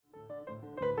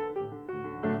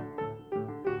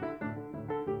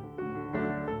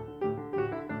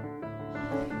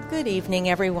Good evening,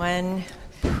 everyone.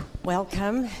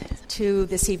 Welcome to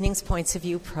this evening's Points of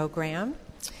View program.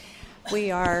 We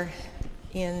are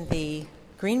in the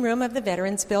Green Room of the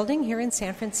Veterans Building here in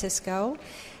San Francisco.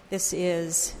 This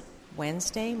is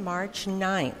Wednesday, March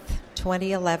 9th,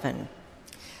 2011.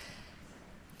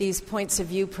 These Points of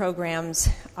View programs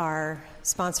are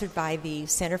sponsored by the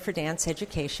Center for Dance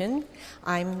Education.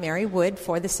 I'm Mary Wood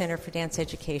for the Center for Dance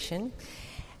Education.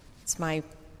 It's my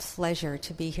pleasure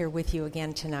to be here with you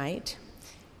again tonight.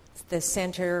 The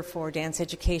Center for Dance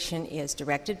Education is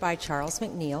directed by Charles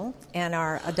McNeil, and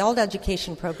our adult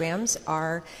education programs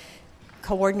are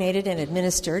coordinated and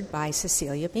administered by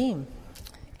Cecilia Beam.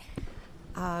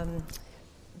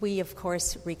 We, of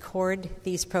course, record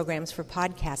these programs for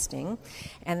podcasting,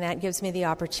 and that gives me the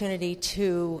opportunity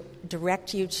to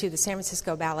direct you to the San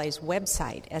Francisco Ballet's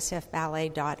website,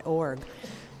 sfballet.org,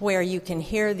 where you can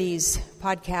hear these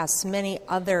podcasts, many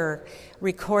other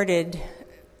recorded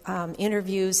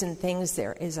interviews and things.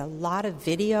 There is a lot of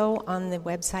video on the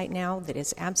website now that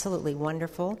is absolutely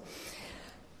wonderful.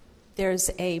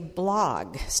 There's a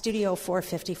blog, Studio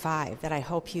 455, that I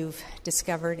hope you've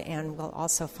discovered and will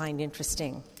also find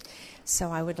interesting.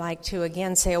 So I would like to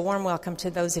again say a warm welcome to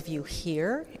those of you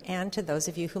here and to those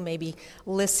of you who may be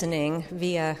listening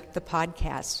via the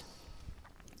podcast.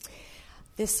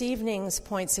 This evening's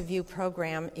Points of View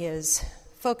program is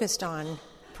focused on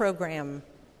Program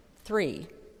 3.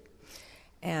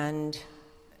 And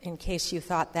in case you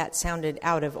thought that sounded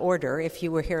out of order, if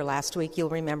you were here last week, you'll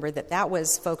remember that that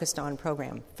was focused on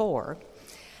Program 4.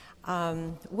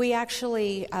 We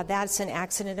actually, that's an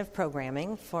accident of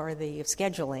programming for the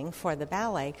scheduling for the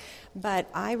ballet, but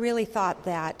I really thought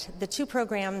that the two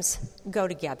programs go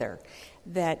together,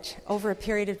 that over a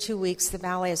period of 2 weeks, the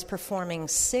ballet is performing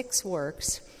 6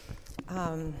 works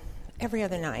every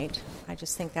other night. I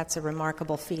just think that's a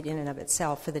remarkable feat in and of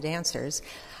itself for the dancers.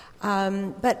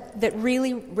 But that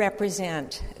really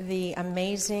represent the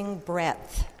amazing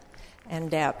breadth and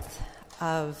depth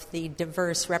of the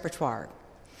diverse repertoire.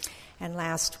 And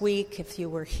last week, if you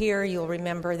were here, you'll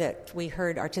remember that we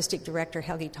heard Artistic Director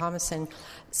Helgi Thomason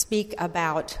speak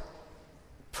about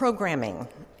programming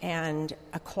and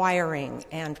acquiring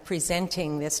and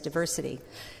presenting this diversity.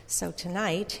 So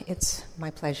tonight, it's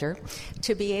my pleasure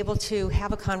to be able to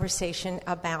have a conversation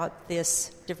about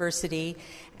this diversity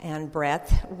and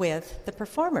breadth with the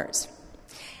performers.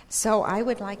 So I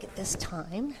would like at this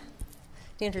time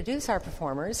to introduce our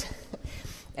performers.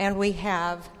 And we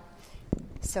have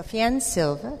Sofiane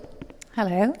Sylve.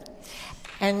 Hello.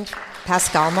 And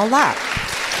Pascal Molat.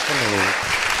 Hello.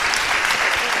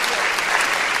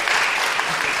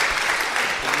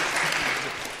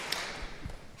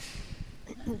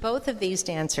 Both of these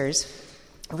dancers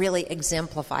really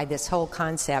exemplify this whole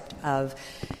concept of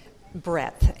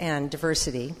breadth and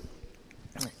diversity.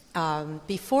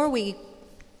 Before we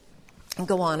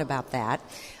go on about that,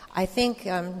 I think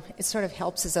it sort of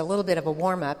helps as a little bit of a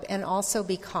warm-up, and also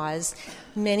because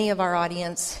many of our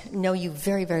audience know you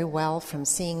very, very well from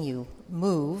seeing you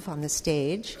move on the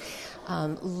stage,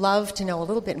 love to know a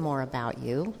little bit more about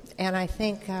you. And I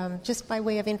think just by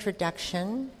way of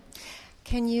introduction,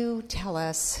 can you tell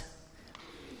us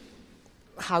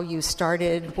how you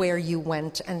started, where you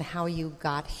went, and how you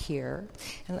got here?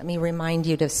 And let me remind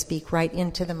you to speak right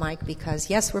into the mic because,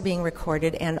 yes, we're being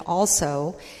recorded, and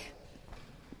also,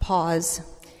 pause,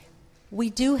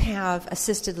 we do have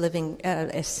assisted listening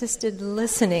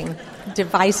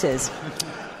devices.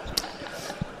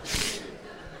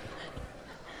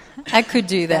 I could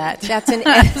do that. That's an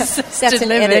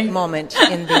edit moment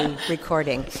in the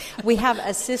recording. We have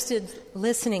assisted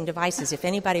listening devices if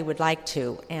anybody would like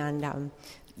to, and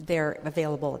they're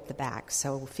available at the back.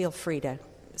 So feel free to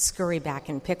scurry back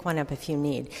and pick one up if you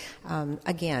need.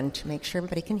 Again, to make sure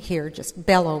everybody can hear, just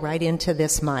bellow right into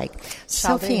this mic.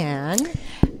 Sofiane.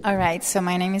 All right, so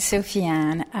my name is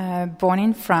Sofiane, born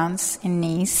in France, in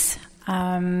Nice,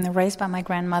 raised by my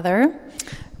grandmother,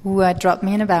 who dropped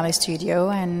me in a ballet studio,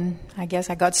 and I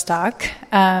guess I got stuck.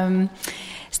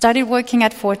 Started working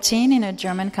at 14 in a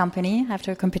German company.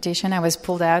 After a competition, I was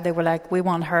pulled out. They were like, we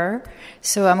want her.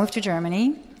 So I moved to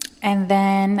Germany, and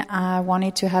then I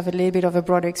wanted to have a little bit of a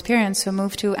broader experience, so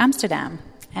moved to Amsterdam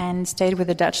and stayed with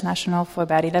the Dutch National for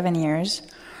about 11 years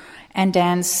and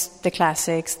danced the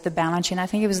classics, the Balanchine. I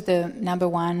think it was the number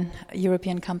one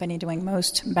European company doing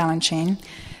most Balanchine.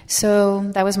 So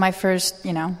that was my first,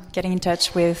 getting in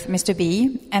touch with Mr.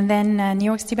 B, and then New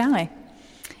York City Ballet,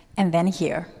 and then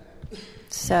here.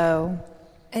 So,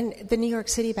 and the New York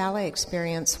City Ballet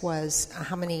experience was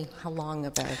how long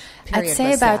of a period? I'd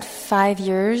say about 5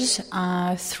 years,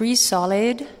 3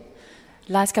 solid,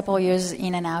 Last couple of years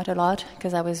in and out a lot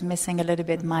because I was missing a little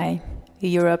bit my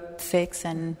Europe fix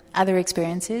and other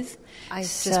experiences. I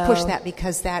just pushed that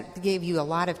because that gave you a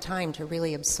lot of time to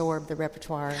really absorb the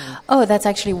repertoire. Oh, that's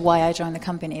actually why I joined the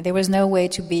company. There was no way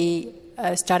to be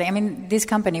starting. I mean, this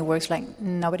company works like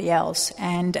nobody else.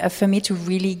 And for me to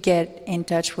really get in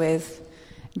touch with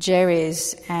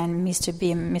Jerry's and Mr.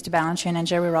 Beam, Mr. Balanchine and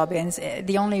Jerry Robbins,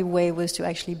 the only way was to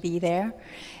actually be there.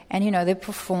 And, they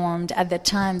performed, at the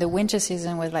time, the winter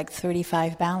season was like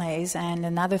 35 ballets and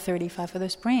another 35 for the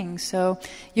spring. So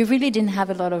you really didn't have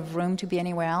a lot of room to be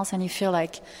anywhere else. And you feel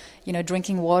like,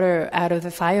 drinking water out of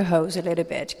the fire hose a little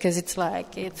bit because it's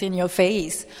like, it's in your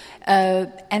face.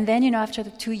 And then, after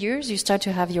the 2 years, you start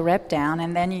to have your rep down.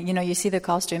 And then, you see the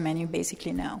costume and you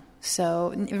basically know.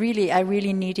 So really, I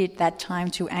really needed that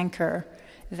time to anchor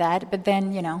that. But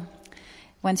then,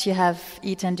 once you have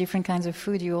eaten different kinds of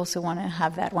food, you also want to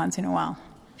have that once in a while.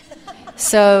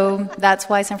 So that's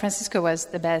why San Francisco was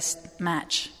the best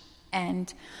match.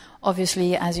 And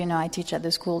obviously, as you know, I teach at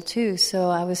the school too,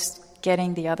 so I was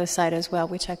getting the other side as well,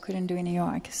 which I couldn't do in New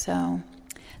York. So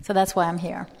that's why I'm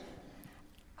here.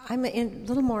 I'm a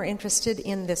little more interested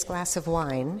in this glass of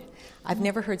wine. I've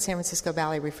never heard San Francisco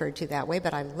Ballet referred to that way,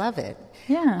 but I love it.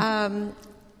 Yeah.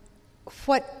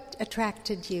 What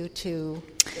attracted you to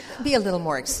be a little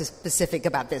more specific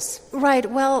about this? Right.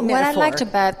 Well, metaphor. What I liked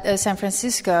about San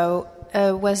Francisco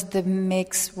was the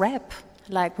mix rep.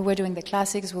 Like, we were doing the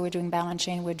classics, we were doing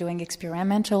Balanchine, we were doing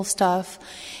experimental stuff.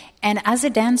 And as a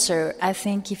dancer, I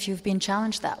think if you've been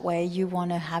challenged that way, you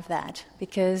want to have that.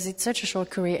 Because it's such a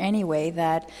short career anyway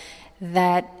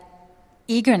that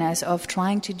eagerness of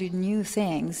trying to do new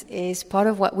things is part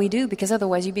of what we do, because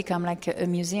otherwise you become like a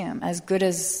museum. As good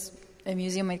as a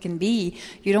museum it can be,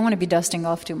 you don't want to be dusting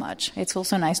off too much. It's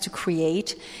also nice to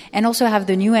create and also have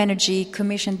the new energy,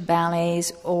 commissioned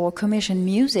ballets or commissioned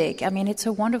music. I mean, it's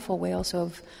a wonderful way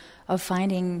also of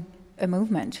finding a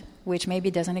movement which maybe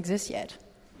doesn't exist yet.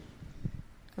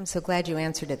 I'm so glad you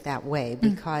answered it that way,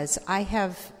 because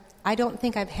I don't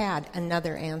think I've had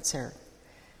another answer.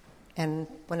 And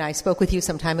when I spoke with you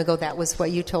some time ago, that was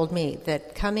what you told me,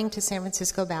 that coming to San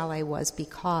Francisco Ballet was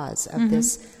because of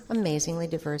this amazingly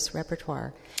diverse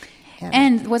repertoire.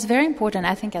 And what's very important,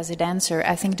 I think, as a dancer,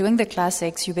 I think doing the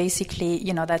classics, you basically,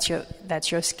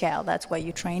 that's your scale, that's what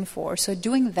you train for. So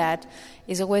doing that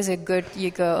is always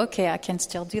you go, okay, I can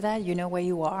still do that, you know where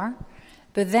you are.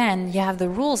 But then you have the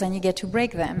rules and you get to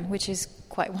break them, which is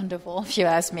quite wonderful, if you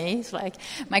ask me. It's like,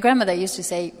 my grandmother used to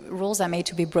say, rules are made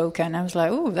to be broken. I was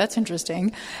like, oh, that's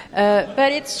interesting.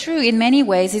 But it's true. In many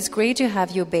ways, it's great to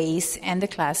have your base and the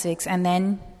classics, and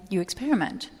then you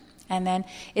experiment. And then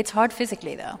it's hard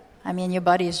physically, though. I mean, your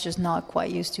body is just not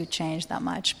quite used to change that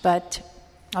much. But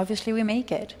obviously we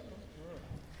make it.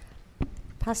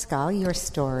 Pascal, your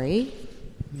story?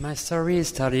 My story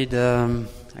started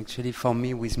actually for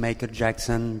me with Michael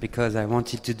Jackson, because I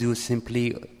wanted to do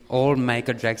simply all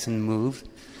Michael Jackson moves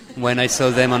when I saw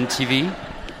them on TV.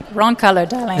 Wrong color,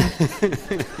 darling.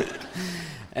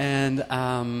 And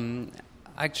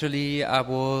actually, I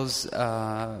was.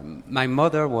 My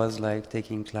mother was like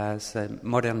taking class,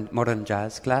 modern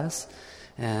jazz class,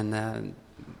 and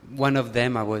one of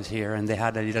them I was here, and they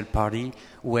had a little party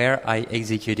where I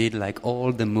executed like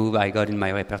all the moves I got in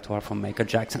my repertoire from Michael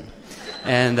Jackson.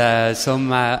 And so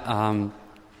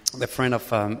the friend of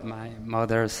my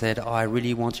mother said, "Oh, I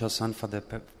really want your son for the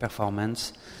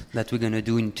performance that we're going to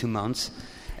do in 2 months."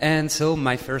 And so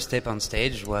my first step on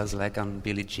stage was like on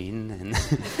Billie Jean. And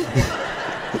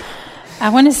I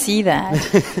want to see that.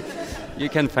 You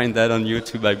can find that on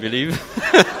YouTube, I believe.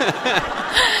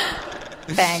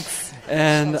 Thanks.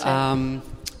 And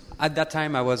at that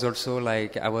time, I was also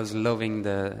like, I was loving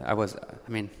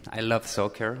I love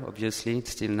soccer, obviously,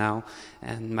 still now.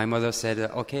 And my mother said,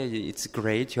 okay, it's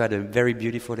great. You had a very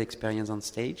beautiful experience on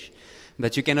stage,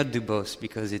 but you cannot do both,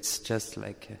 because it's just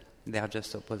like, they are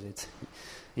just opposites.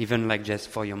 Even like just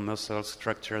for your muscle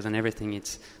structures and everything,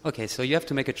 it's okay. So you have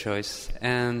to make a choice.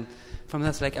 And from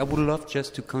that, like, I would love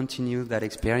just to continue that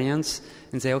experience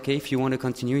and say, okay, if you want to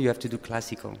continue, you have to do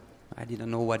classical. I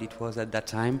didn't know what it was at that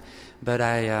time, but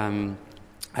I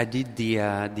did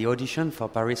the audition for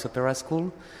Paris Opera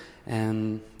School,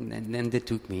 and then they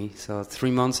took me. So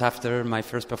 3 months after my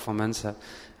first performance,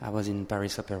 I was in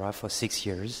Paris Opera for 6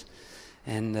 years.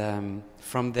 And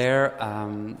from there,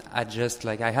 I just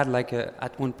I had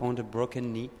at one point a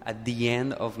broken knee at the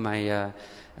end of my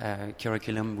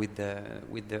curriculum with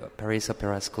the Paris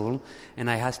Opera School, and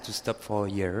I had to stop for a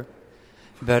year.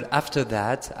 But after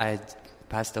that, I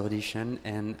passed the audition,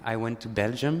 and I went to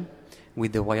Belgium,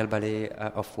 with the Royal Ballet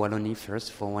of Wallonie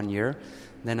first for 1 year.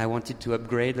 Then I wanted to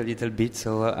upgrade a little bit,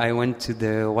 so I went to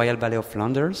the Royal Ballet of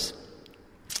Flanders,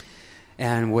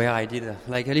 and where I did a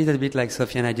little bit like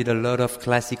Sofiane, I did a lot of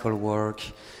classical work.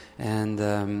 And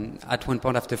at one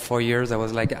point, after 4 years, I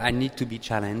was like, I need to be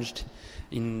challenged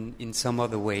in some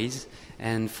other ways.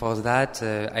 And for that,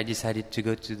 I decided to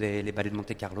go to the Les Ballets de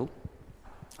Monte Carlo,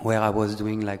 where I was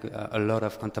doing like a lot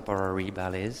of contemporary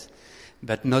ballets,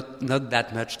 but not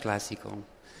that much classical.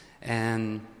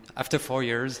 And after 4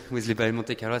 years with Les Ballets de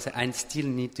Monte Carlo, I said, I still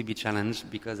need to be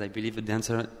challenged, because I believe a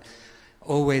dancer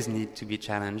always need to be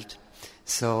challenged.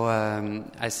 So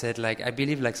I said, like, I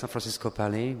believe like San Francisco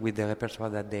Ballet, with the repertoire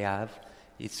that they have,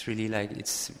 it's really like,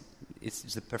 it's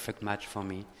the perfect match for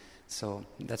me. So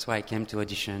that's why I came to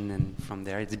audition, and from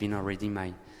there it's been already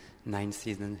my 9th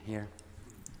season here.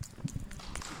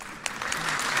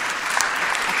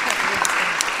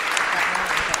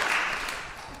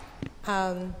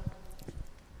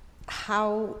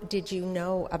 How did you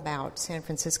know about San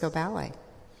Francisco Ballet?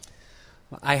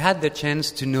 I had the chance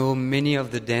to know many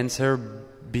of the dancers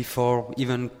before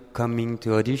even coming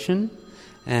to audition.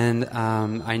 And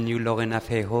I knew Lorena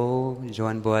Feijó,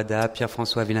 Joan Boada,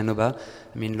 Pierre-François Villanova.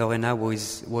 I mean, Lorena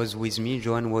was with me.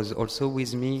 Joan was also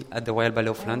with me at the Royal Ballet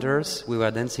of Flanders. We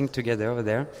were dancing together over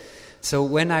there. So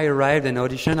when I arrived in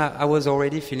audition, I was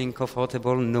already feeling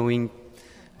comfortable knowing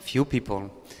a few people.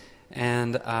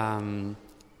 And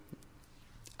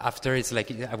after, it's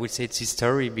like, I would say it's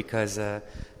history, because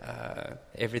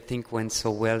everything went so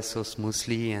well, so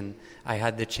smoothly, and I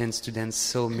had the chance to dance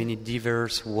so many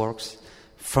diverse works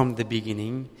from the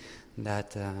beginning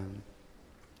that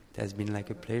it has been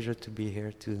like a pleasure to be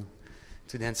here to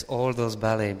dance all those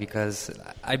ballets, because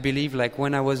I believe like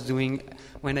when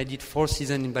I did 4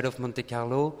 seasons in Ballet of Monte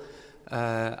Carlo,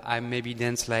 I maybe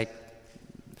danced like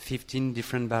 15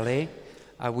 different ballets.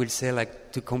 I will say,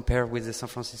 like, to compare with the San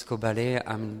Francisco Ballet,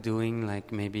 I'm doing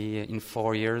like maybe in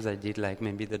 4 years I did like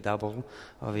maybe the double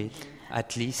of it,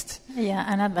 at least. Yeah,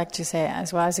 and I'd like to say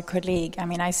as well, as a colleague, I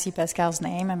mean, I see Pascal's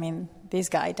name. I mean, this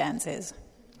guy dances.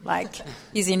 Like,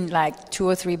 he's in like 2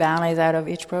 or 3 ballets out of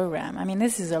each program. I mean,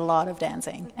 this is a lot of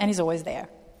dancing, and he's always there.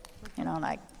 You know,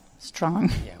 like,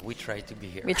 strong. Yeah, we try to be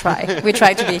here. We try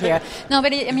to be here. No,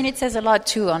 but it says a lot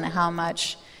too on how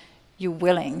much you're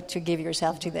willing to give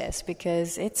yourself to this,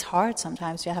 because it's hard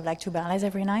sometimes to have like 2 ballets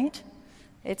every night.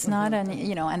 It's not,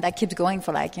 and that keeps going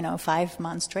for like 5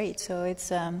 months straight. So it's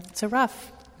a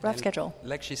rough schedule.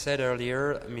 Like she said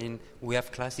earlier, I mean, we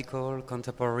have classical,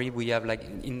 contemporary. We have like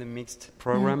in the mixed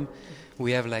program,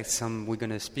 we have like we're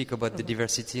gonna speak about the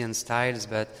diversity and styles.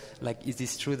 But like, is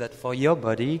it true that for your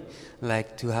body,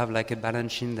 like to have like a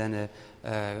balanchine than a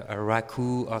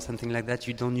raku or something like that,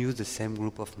 you don't use the same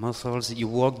group of muscles, you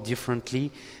work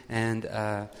differently, and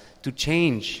to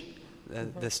change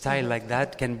the style like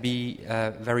that can be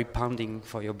very pounding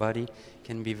for your body,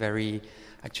 can be very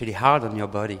actually hard on your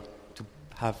body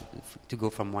to go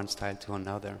from one style to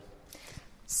another.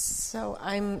 So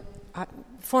I'm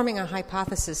forming a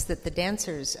hypothesis that the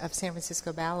dancers of San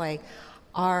Francisco Ballet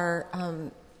are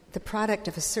the product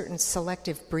of a certain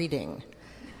selective breeding.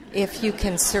 If you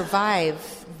can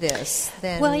survive this,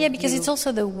 then... Well, yeah, because it's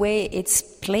also the way it's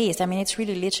placed. I mean, it's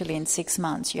really literally in 6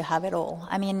 months you have it all.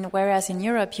 I mean, whereas in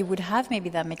Europe you would have maybe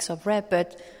that mix of rep,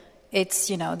 but it's,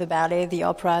 the ballet, the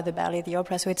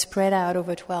opera, so it's spread out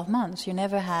over 12 months. You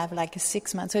never have like a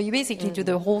 6 months. So you basically do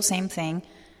the whole same thing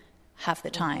half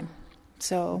the time.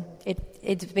 So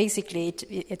it's basically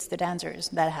the dancers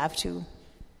that have to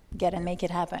get and make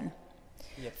it happen.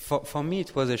 Yeah. For me,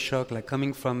 it was a shock, like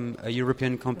coming from a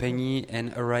European company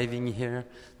and arriving here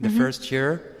the first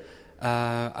year.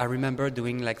 I remember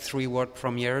doing like 3 work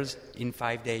premieres in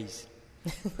 5 days.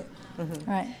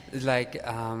 Right. Like,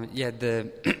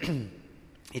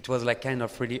 it was like kind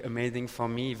of really amazing for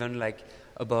me, even like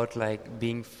about like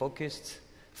being focused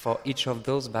for each of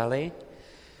those ballets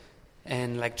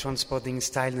and like transporting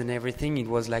style and everything. It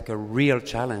was like a real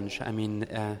challenge. I mean,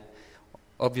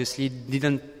 obviously it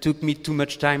didn't took me too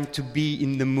much time to be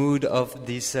in the mood of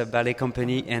this ballet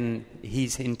company and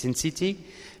his intensity,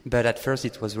 but at first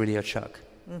it was really a shock.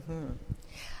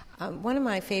 One of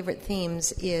my favorite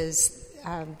themes is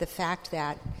the fact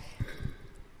that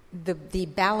the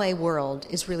ballet world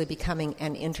is really becoming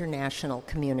an international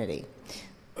community.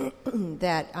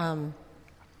 That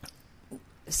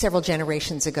several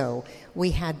generations ago,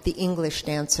 we had the English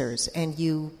dancers, and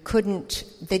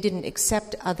they didn't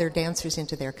accept other dancers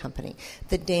into their company.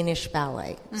 The Danish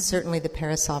ballet, certainly the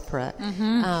Paris Opera,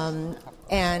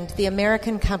 and the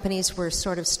American companies were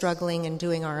sort of struggling and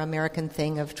doing our American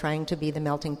thing of trying to be the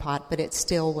melting pot, but it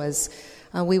still was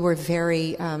We were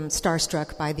very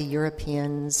starstruck by the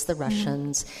Europeans, the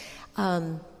Russians.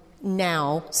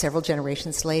 Now, several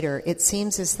generations later, it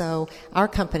seems as though our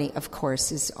company, of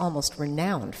course, is almost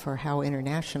renowned for how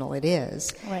international it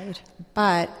is. Right.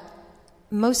 But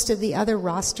most of the other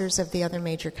rosters of the other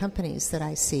major companies that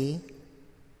I see,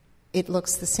 it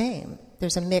looks the same.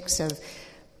 There's a mix of...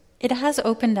 It has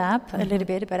opened up a little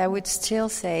bit, but I would still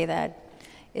say that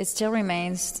it still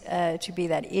remains to be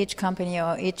that each company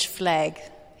or each flag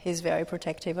is very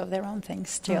protective of their own things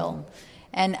still.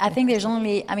 And I think there's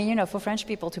only, for French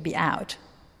people to be out,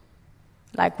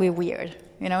 like we're weird,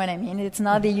 you know what I mean? It's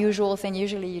not the usual thing.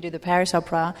 Usually you do the Paris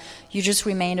Opera, you just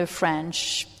remain a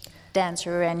French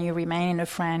dancer and you remain in a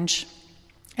French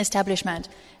establishment.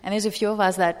 And there's a few of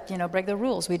us that, break the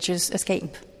rules, we just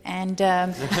escape. And,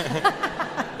 there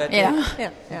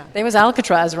was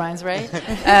Alcatraz runs, right?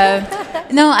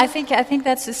 No, I think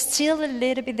that's still a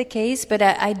little bit the case, but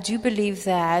I do believe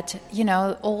that,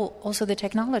 also the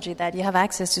technology, that you have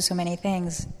access to so many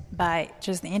things by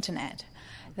just the internet,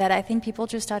 that I think people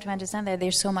just start to understand that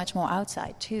there's so much more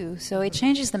outside too. So it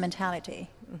changes the mentality.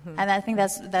 And I think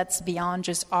that's beyond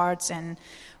just arts and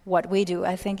what we do.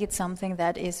 I think it's something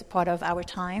that is part of our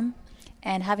time,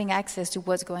 and having access to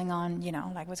what's going on,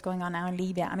 like what's going on now in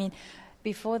Libya.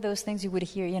 Before those things you would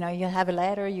hear, you have a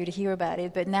letter, you'd hear about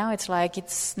it, but now it's like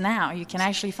it's now. You can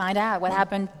actually find out what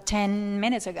happened 10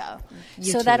 minutes ago.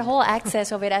 So that whole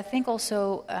access of it, I think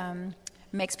also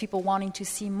makes people wanting to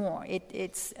see more.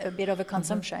 It's a bit of a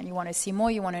consumption. You want to see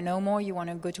more, you want to know more, you want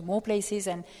to go to more places,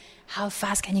 and how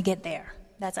fast can you get there?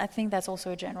 I think that's also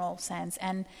a general sense.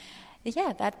 And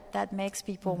that makes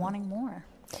people wanting more.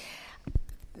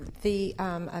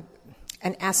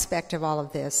 An aspect of all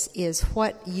of this is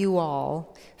what you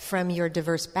all, from your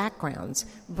diverse backgrounds,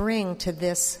 bring to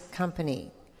this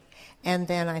company. And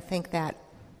then I think that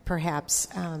perhaps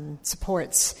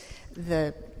supports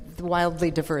the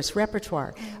wildly diverse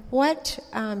repertoire. What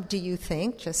do you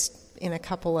think, just in a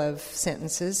couple of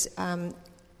sentences,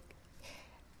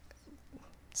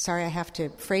 sorry, I have to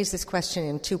phrase this question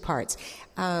in two parts.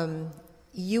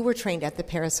 You were trained at the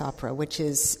Paris Opera, which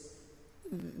is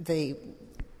the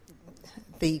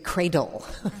cradle.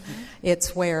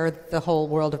 It's where the whole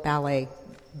world of ballet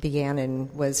began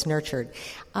and was nurtured.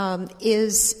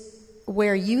 Is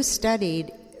where you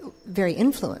studied very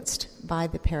influenced by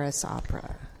the Paris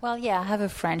Opera? Well, yeah, I have a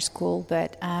French school,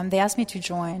 but they asked me to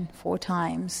join 4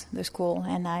 times the school,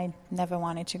 and I never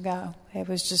wanted to go. It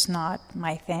was just not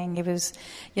my thing. It was,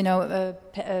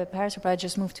 Paris Opera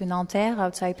just moved to Nanterre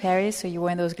outside Paris, so you were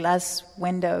in those glass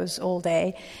windows all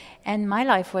day. And my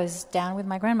life was down with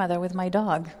my grandmother, with my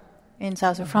dog in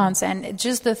south of France. And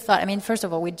just the thought, first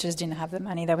of all, we just didn't have the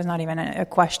money. There was not even a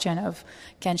question of,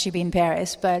 can she be in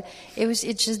Paris? But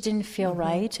it just didn't feel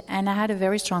right. And I had a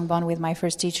very strong bond with my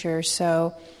first teacher.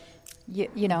 So,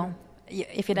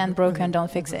 if it ain't broken,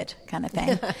 don't fix it, kind of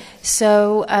thing.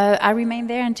 So I remained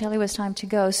there until it was time to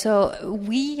go. So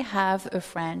we have a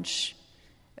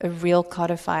real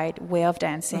codified way of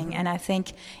dancing. And I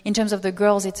think in terms of the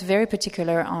girls, it's very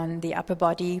particular on the upper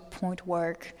body, point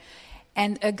work.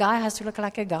 And a guy has to look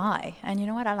like a guy. And you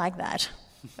know what? I like that.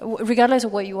 Regardless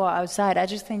of what you are outside, I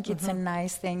just think it's a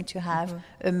nice thing to have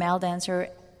a male dancer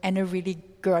and a really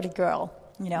girly girl,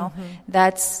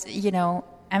 That's,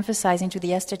 emphasizing to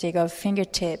the aesthetic of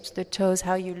fingertips, the toes,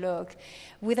 how you look,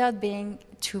 without being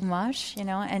too much,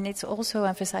 And it's also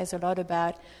emphasized a lot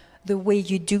about the way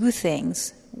you do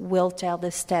things will tell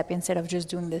the step instead of just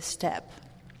doing the step.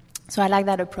 So I like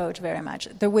that approach very much.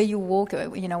 The way you walk,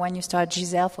 when you start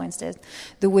Giselle, for instance,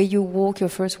 the way you walk your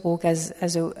first walk as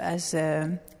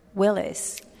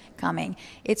Willis coming,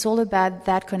 it's all about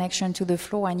that connection to the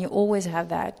floor, and you always have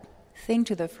that thing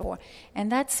to the floor.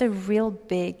 And that's a real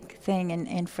big thing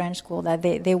in French school, that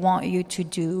they want you to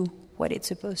do what it's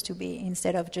supposed to be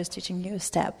instead of just teaching you a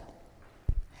step.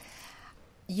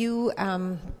 You,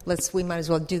 we might as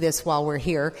well do this while we're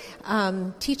here.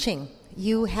 Teaching.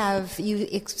 You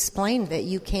explained that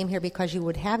you came here because you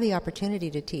would have the opportunity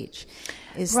to teach.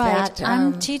 Is right. that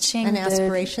I'm teaching an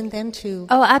aspiration then to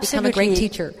become a great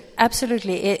teacher?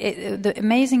 Absolutely. The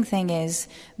amazing thing is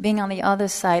being on the other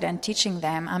side and teaching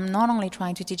them. I'm not only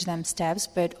trying to teach them steps,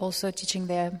 but also teaching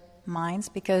their minds,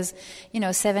 because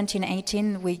 17,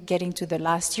 18, we get into the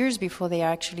last years before they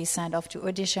are actually sent off to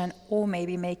audition or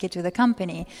maybe make it to the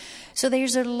company. So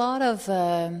there's a lot of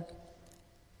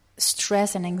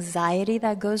stress and anxiety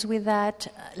that goes with that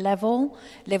level.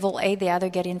 Level 8, they either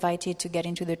get invited to get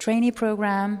into the trainee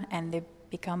program and they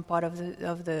become part of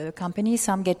the company.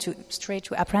 Some get straight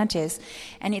to apprentice.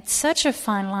 And it's such a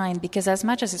fine line, because as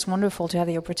much as it's wonderful to have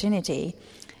the opportunity,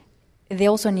 they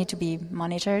also need to be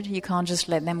monitored. You can't just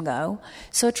let them go.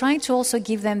 So trying to also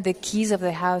give them the keys of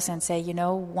the house and say,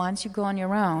 once you go on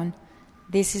your own,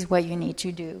 this is what you need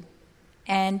to do.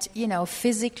 And,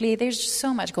 physically, there's just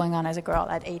so much going on as a girl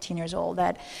at 18 years old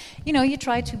that, you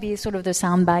try to be sort of the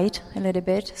soundbite a little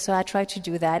bit. So I try to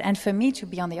do that. And for me to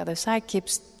be on the other side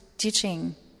keeps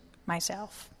teaching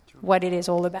myself what it is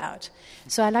all about.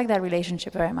 So I like that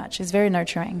relationship very much. It's very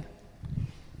nurturing.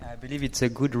 I believe it's a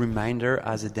good reminder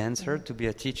as a dancer to be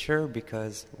a teacher,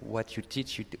 because what you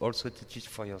teach, you also teach it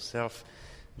for yourself,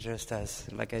 just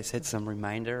as, like I said, some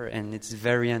reminder. And it's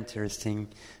very interesting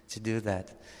to do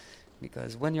that,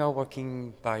 because when you're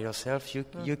working by yourself,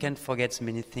 you can forget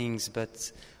many things,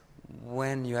 but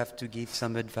when you have to give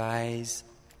some advice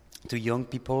to young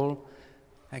people,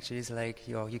 actually it's like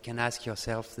you can ask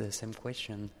yourself the same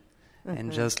question.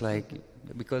 And just like,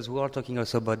 because we are talking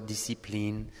also about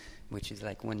discipline, which is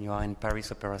like when you are in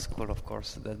Paris Opera School, of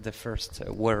course, the first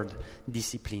word,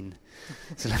 discipline.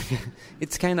 So like,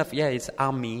 it's kind of, it's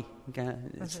army.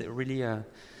 It's really,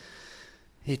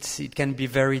 it can be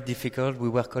very difficult. We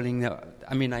were calling,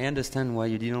 I understand why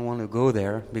you didn't want to go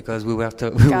there, because we were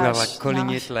like calling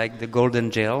it like the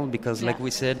golden jail, because like we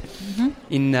said,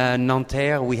 in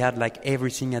Nanterre, we had like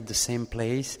everything at the same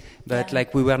place, but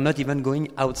like we were not even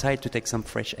going outside to take some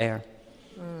fresh air.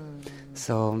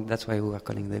 So that's why we were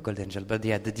calling the golden jail. But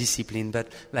the discipline. But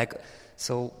like,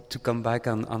 so to come back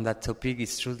on that topic,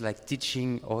 it's true. Like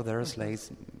teaching others, like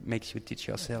makes you teach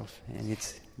yourself, and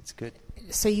it's good.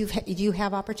 So do you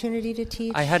have opportunity to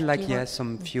teach? I had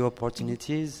some few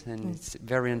opportunities, and it's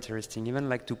very interesting. Even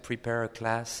like to prepare a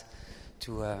class,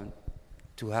 to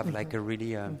have like a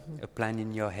really a plan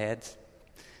in your head,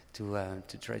 to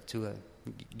try to.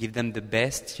 Give them the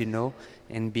best,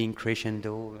 and being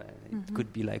crescendo. It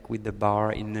could be like with the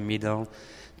bar in the middle,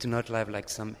 to not have like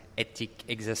some ethic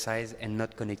exercise and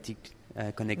not connected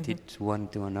one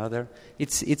to another.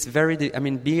 It's very.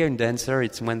 Being a dancer,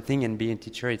 it's one thing, and being a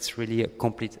teacher, it's really a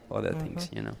complete other things.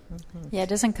 Yeah, it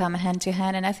doesn't come hand to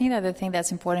hand, and I think that the thing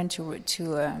that's important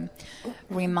to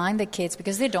remind the kids,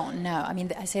 because they don't know.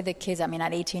 I say the kids.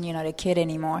 At 18, you're not a kid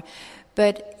anymore.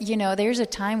 But, there's a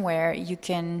time where you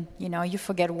can, you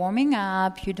forget warming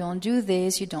up, you don't do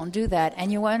this, you don't do that,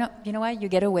 and you know what, you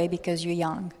get away because you're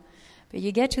young. But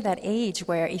you get to that age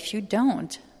where if you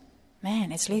don't,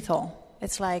 man, it's lethal.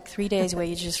 It's like 3 days where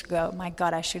you just go, my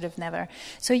God, I should have never.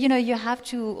 So, you have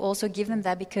to also give them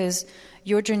that, because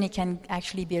your journey can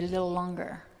actually be a little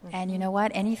longer. And you know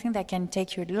what, anything that can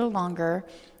take you a little longer,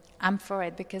 I'm for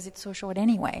it, because it's so short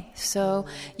anyway. So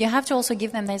you have to also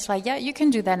give them that. It's like, you can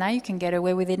do that now, you can get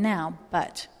away with it now,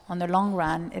 but on the long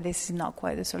run, this is not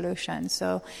quite the solution.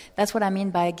 So that's what I mean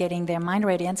by getting their mind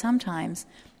ready. And sometimes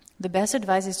the best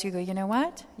advice is to go, you know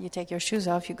what? You take your shoes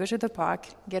off, you go to the park,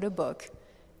 get a book,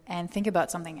 and think about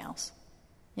something else.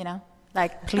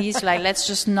 Like, please, let's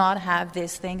just not have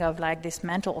this thing of like this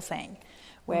mental thing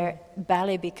where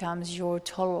ballet becomes your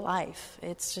total life.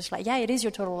 It's just like, it is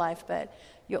your total life, but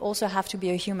you also have to be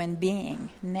a human being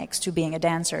next to being a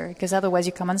dancer, because otherwise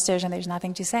you come on stage and there's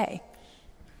nothing to say.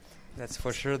 That's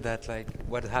for sure, that like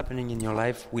what's happening in your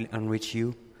life will enrich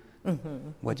you,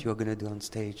 what you're going to do on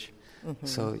stage.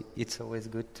 So it's always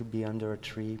good to be under a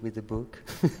tree with a book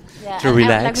to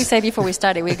relax. And like we said before we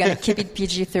started, we're going to keep it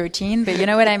PG-13, but you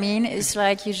know what I mean? It's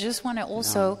like you just want to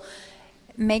also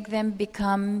make them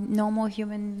become normal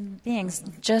human beings,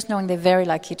 just knowing they're very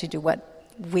lucky to do what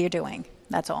we're doing.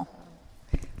 That's all.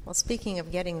 Well, speaking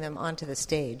of getting them onto the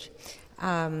stage,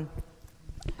 I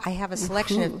have a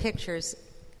selection of pictures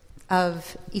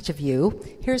of each of you.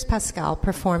 Here's Pascal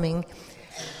performing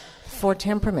Four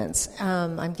Temperaments.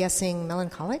 I'm guessing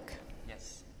melancholic?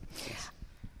 Yes.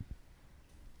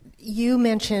 You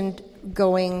mentioned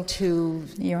going to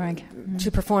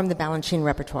perform the Balanchine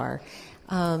repertoire.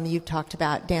 You talked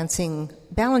about dancing.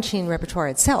 Balanchine repertoire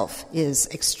itself is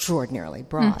extraordinarily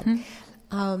broad.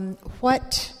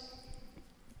 What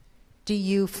do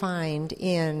you find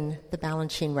in the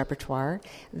Balanchine repertoire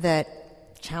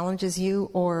that challenges you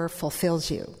or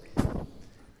fulfills you?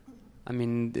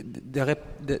 The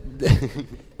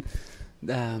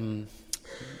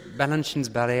Balanchine's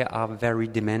ballet are very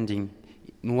demanding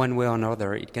in one way or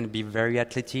another. It can be very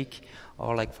athletic,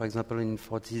 or like, for example, in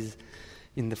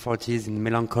the 40s, in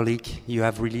melancholic, you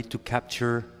have really to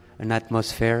capture an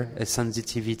atmosphere, a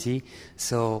sensitivity.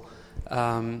 So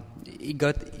it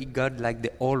got like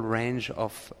the whole range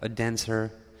of a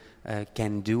dancer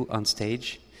can do on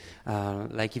stage.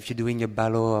 Like if you're doing a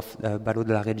ballo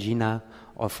de la Regina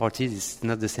or 40s, it's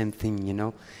not the same thing,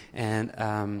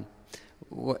 And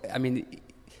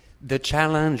the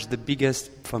challenge, the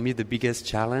biggest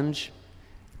challenge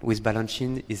with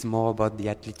Balanchine is more about the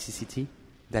athleticity,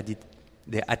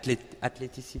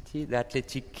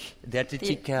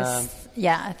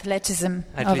 athleticism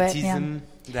of it, yeah.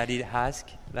 that it has,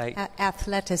 like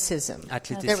athleticism.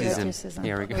 Athleticism.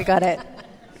 Here we go. We got it.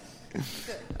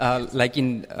 Like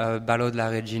in Ballo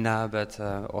della Regina, but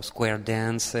or square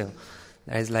dance,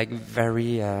 it's like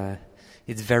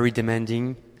it's very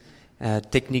demanding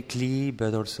technically,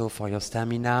 but also for your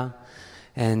stamina.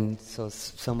 And so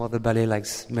some of the ballet, like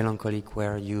Melancholic,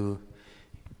 where you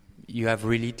have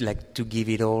really like to give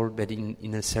it all, but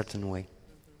in a certain way,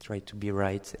 try to be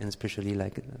right, and especially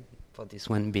like for this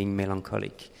one being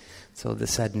Melancholic. So the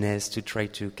sadness to try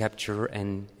to capture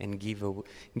and give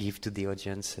to the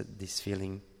audience this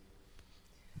feeling.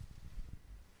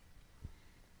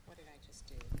 What did I just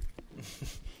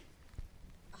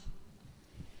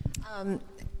do?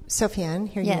 Sofiane,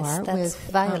 here you are that's with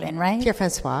violin, right?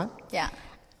 Pierre-François. Yeah.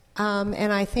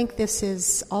 And I think this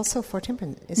is also for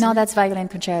timpani. No, that's Violin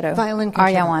Concerto. Violin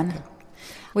Concerto. Aria 1, okay.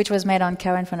 which was made on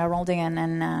Karen von Aroldingen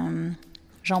and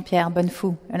Jean-Pierre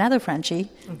Bonnefou, another Frenchie,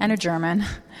 and a German.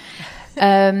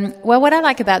 Well, what I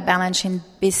like about Balanchine,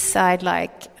 beside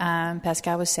like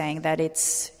Pascal was saying, that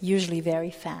it's usually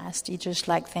very fast. You just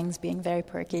like things being very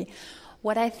perky.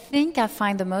 What I think I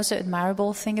find the most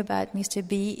admirable thing about Mr.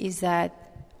 B is that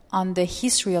on the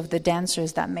history of the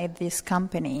dancers that made this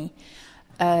company,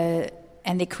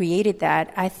 and they created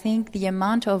that, I think the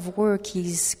amount of work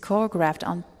he's choreographed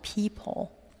on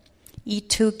people. He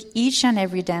took each and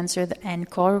every dancer and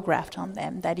choreographed on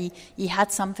them, that he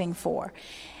had something for.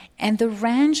 And the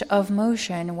range of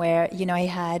motion where, he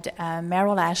had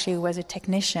Meryl Ashley, who was a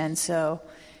technician, so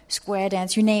square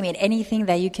dance, you name it, anything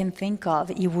that you can think of,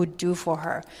 he would do for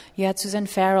her. You had Susan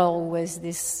Farrell, who was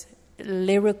this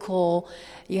lyrical,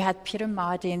 you had Peter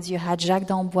Martins, you had Jacques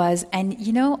d'Amboise, and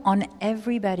on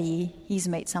everybody he's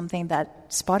made something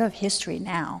that's part of history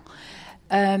now.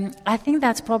 I think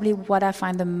that's probably what I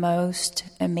find the most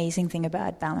amazing thing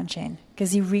about Balanchine,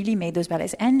 because he really made those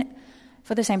ballets. And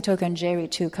for the same token, Jerry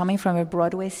too, coming from a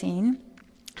Broadway scene,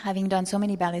 having done so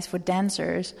many ballets for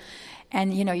dancers,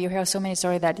 and you hear so many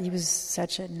stories that he was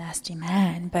such a nasty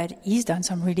man, but he's done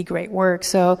some really great work.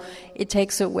 So it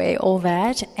takes away all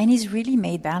that, and he's really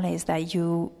made ballets that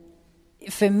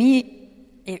for me,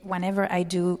 whenever I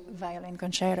do Violin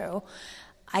Concerto,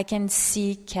 I can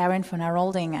see Karen von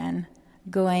Aroldingen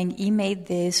going, he made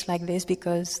this like this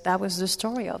because that was the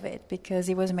story of it, because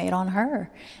it was made on her,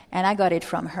 and I got it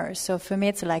from her. So for me,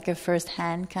 it's like a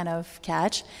first-hand kind of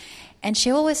catch. And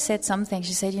she always said something.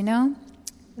 She said,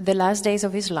 the last days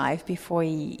of his life before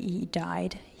he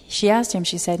died, she asked him,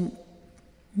 she said,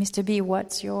 Mr. B,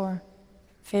 what's your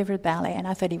favorite ballet? And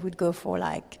I thought he would go for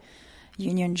like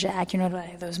Union Jack,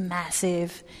 like those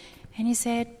massive. And he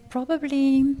said,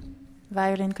 probably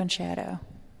Violin Concerto,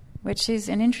 which is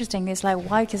an interesting, it's like,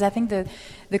 why? Because I think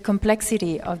the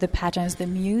complexity of the patterns, the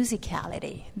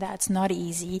musicality, that's not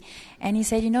easy. And he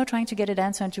said, trying to get a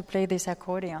dancer to play this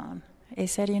accordion, he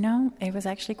said, it was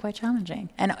actually quite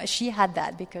challenging. And she had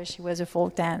that because she was a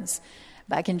folk dance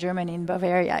back in Germany, in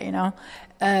Bavaria,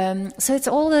 So it's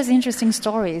all those interesting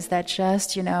stories that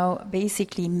just,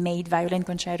 basically made Violin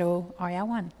Concerto Aria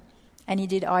 1. And he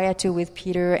did Aria 2 with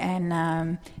Peter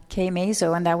and Kay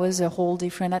Mazo, and that was a whole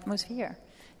different atmosphere.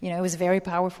 It was very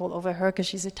powerful over her because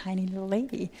she's a tiny little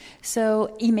lady.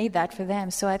 So he made that for them.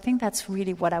 So I think that's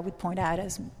really what I would point out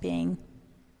as being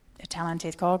a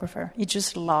talented choreographer. He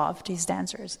just loved his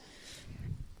dancers.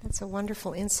 That's a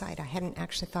wonderful insight. I hadn't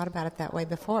actually thought about it that way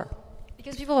before.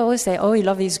 Because people always say, "Oh, he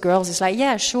loved these girls." It's like,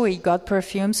 yeah, sure, he got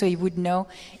perfume, so he would know.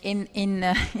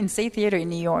 In State Theater in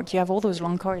New York, you have all those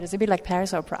long corridors, a bit like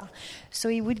Paris Opera. So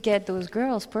he would get those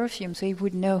girls perfume, so he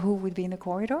would know who would be in the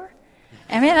corridor.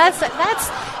 I mean, that's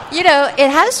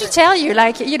it has to tell you,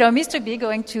 like, Mr. B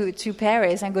going to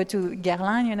Paris and go to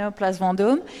Guerlain, Place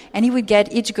Vendôme, and he would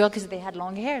get each girl because they had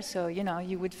long hair, so,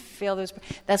 you would feel those.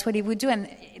 That's what he would do.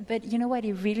 But you know what?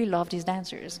 He really loved his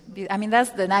dancers. I mean,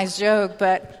 that's the nice joke,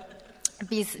 but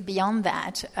beyond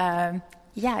that,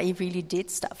 he really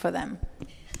did stuff for them.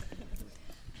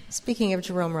 Speaking of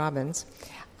Jerome Robbins,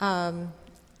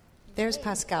 there's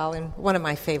Pascal in one of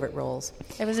my favorite roles.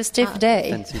 It was a stiff day.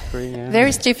 Fancy free, yeah.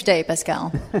 Very stiff day,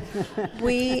 Pascal.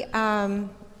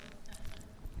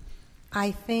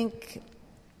 I think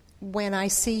when I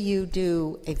see you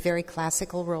do a very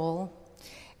classical role,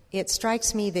 it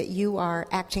strikes me that you are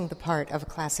acting the part of a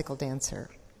classical dancer,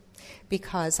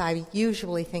 because I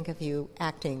usually think of you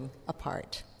acting a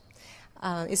part.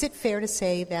 Is it fair to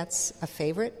say that's a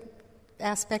favorite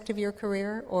aspect of your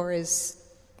career, or is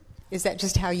that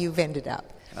just how you've ended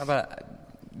up?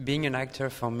 But being an actor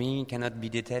for me cannot be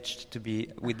detached to be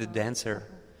with the dancer.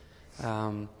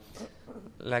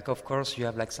 Like, of course, you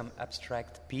have like some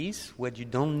abstract piece where you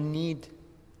don't need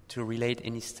to relate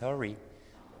any story,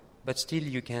 but still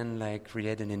you can like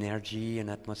relate an energy, an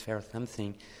atmosphere, or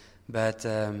something. But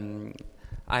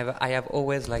I have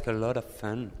always like a lot of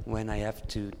fun when I have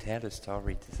to tell a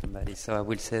story to somebody. So I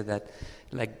will say that,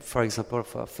 like, for example,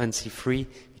 for Fancy Free,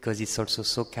 because it's also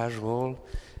so casual,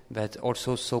 but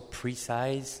also so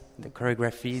precise, the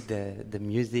choreography, the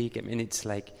music. I mean, it's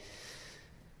like,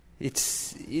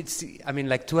 it's I mean,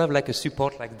 like, to have like a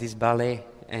support like this ballet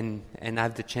and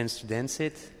have the chance to dance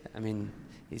it, I mean,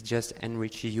 it just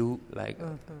enriches you like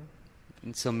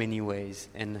in so many ways,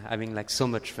 and having like so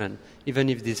much fun. Even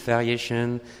if this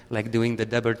variation, like doing the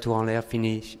double tour en l'air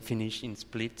finish in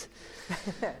split,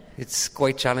 it's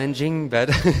quite challenging, but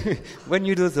when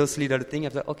you do those little things,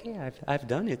 I'm like, okay, I've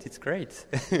done it, it's great.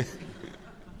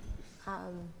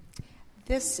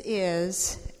 This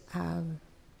is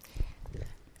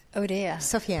Oh dear.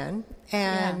 Sofiane,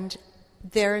 and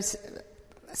there's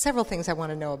several things I want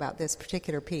to know about this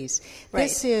particular piece. Right.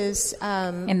 This is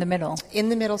In the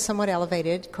middle, somewhat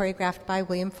elevated, choreographed by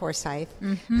William Forsythe,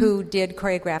 who did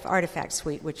choreograph Artifact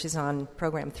Suite, which is on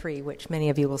program 3, which many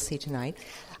of you will see tonight.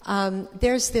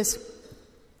 There's this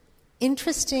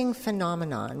interesting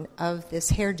phenomenon of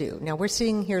this hairdo. Now, we're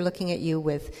sitting here looking at you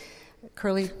with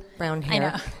curly brown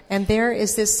hair, I know. and there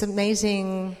is this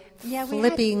amazing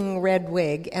flipping red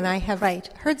wig, and I have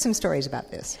heard some stories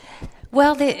about this.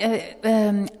 Well,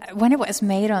 when it was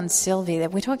made on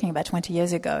Sylve, we're talking about 20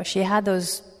 years ago, she had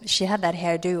that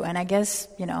hairdo, and I guess,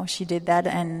 she did that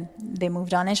and they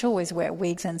moved on, and she always wear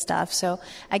wigs and stuff. So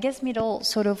I guess middle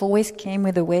sort of always came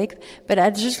with a wig, but I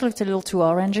just looked a little too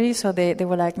orangey, so they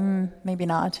were like, maybe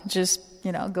not, just,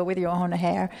 go with your own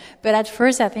hair. But at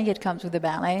first I think it comes with the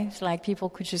ballet. It's like people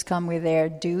could just come with their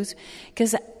do's,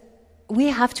 because we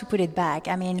have to put it back.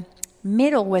 I mean,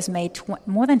 Middle was made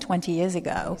more than 20 years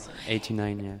ago.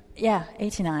 89, yeah. Yeah,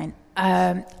 89.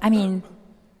 I mean,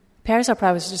 Paris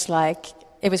Opera was just like,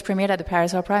 it was premiered at the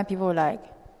Paris Opera, and people were like,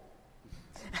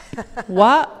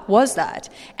 what was that?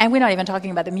 And we're not even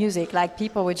talking about the music. Like,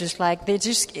 people were just like, they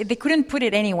couldn't put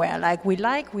it anywhere. Like, we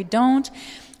don't.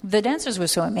 The dancers were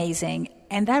so amazing.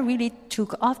 And that really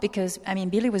took off because, I mean,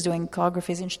 Billy was doing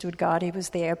choreographies in Stuttgart. He was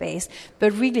there based.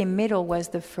 But really, Middle was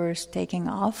the first taking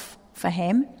off for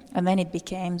him. And then it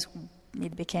became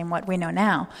what we know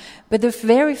now. But the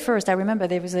very first, I remember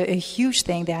there was a huge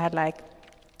thing. They had like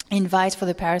invites for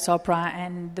the Paris Opera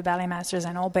and the ballet masters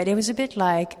and all. But it was a bit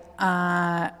like,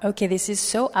 okay, this is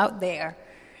so out there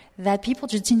that people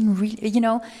just didn't really,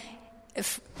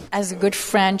 as a good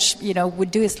French,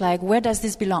 would do. It's like, where does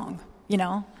this belong?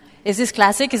 Is this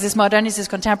classic? Is this modern? Is this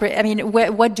contemporary? I mean,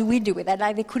 what do we do with that?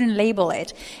 Like, they couldn't label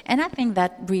it. And I think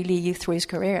that really through his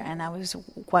career, and that was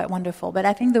quite wonderful. But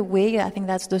I think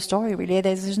that's the story, really.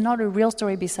 There's not a real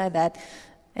story beside that.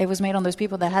 It was made on those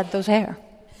people that had those hair.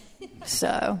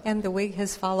 So. And the wig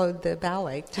has followed the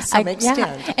ballet to some extent.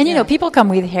 Yeah. And, people come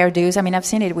with hairdos. I mean, I've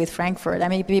seen it with Frankfurt. I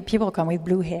mean, people come with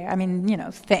blue hair. I mean,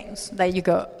 things that you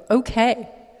go, okay,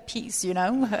 peace,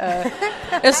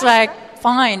 It's like,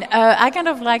 fine. I kind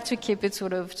of like to keep it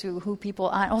sort of to who people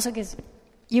are. Also, because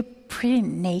you're pretty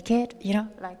naked,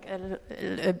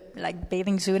 like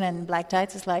bathing suit and black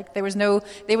tights. It's like there was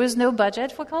no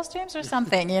budget for costumes or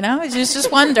something. You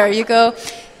just wonder. You go,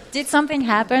 did something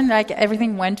happen? Like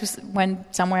everything went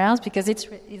somewhere else, because it's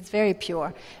very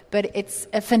pure, but it's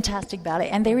a fantastic ballet,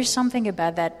 and there is something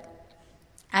about that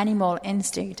animal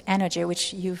instinct energy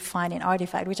which you find in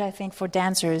Artifact, which I think for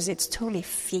dancers it's totally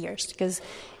fierce, because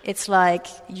it's like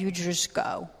you just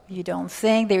go, you don't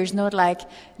think. There's not like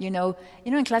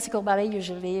in classical ballet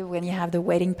usually when you have the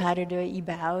waiting pattern, he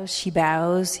bows, she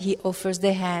bows, he offers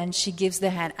the hand, she gives the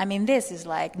hand. I mean, this is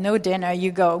like no dinner,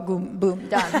 you go boom, boom,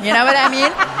 done. You know what I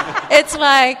mean? It's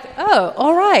like, oh,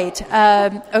 all right,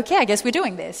 okay, I guess we're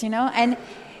doing this, and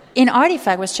in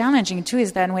Artifact, what's challenging too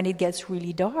is that when it gets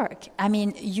really dark, I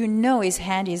mean, his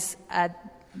hand is at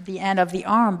the end of the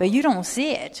arm, but you don't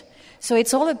see it. So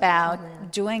it's all about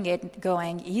doing it,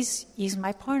 going, he's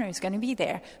my partner, he's going to be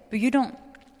there, but you don't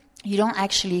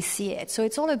actually see it. So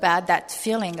it's all about that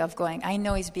feeling of going, I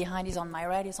know he's behind, he's on my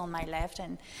right, he's on my left,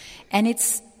 and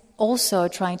it's also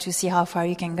trying to see how far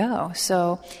you can go.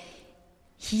 So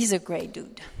he's a great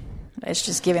dude. Let's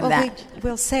just give him that.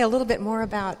 We'll say a little bit more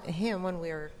about him when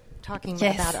we're talking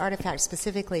about Artifact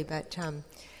specifically, but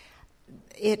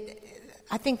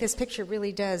I think this picture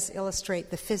really does illustrate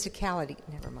the physicality.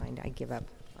 Never mind, I give up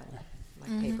my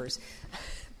papers.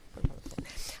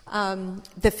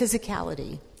 The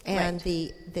physicality and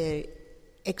the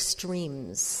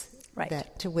extremes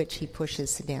Right. to which he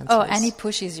pushes the dancers. Oh, and he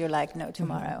pushes you like no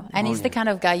tomorrow. And he's the kind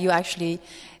of guy you actually,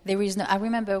 there is no, I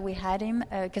remember we had him,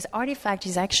 because Artifact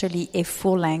is actually a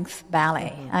full-length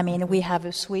ballet. I mean, we have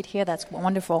a suite here that's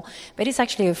wonderful, but it's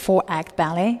actually a 4-act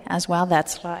ballet as well.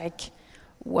 That's like,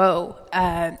 whoa.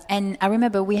 And I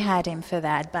remember we had him for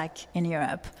that back in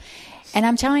Europe. And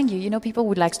I'm telling you, people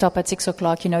would like stop at 6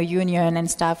 o'clock, union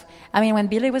and stuff. I mean, when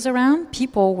Billy was around,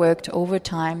 people worked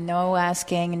overtime, no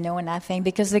asking, no nothing,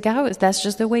 because the guy that's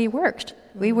just the way he worked.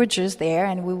 We were just there,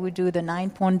 and we would do the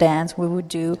 9-point dance, we would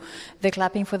do the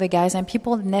clapping for the guys, and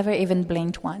people never even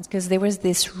blinked once, because there was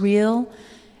this real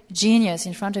genius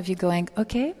in front of you going,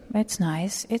 okay, it's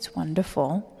nice, it's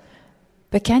wonderful,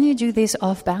 but can you do this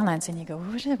off balance? And you go,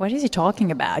 what is he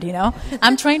talking about,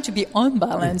 I'm trying to be on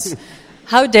balance.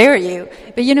 How dare you?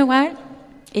 But you know what?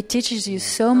 It teaches you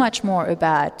so much more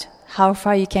about how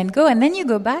far you can go. And then you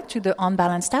go back to the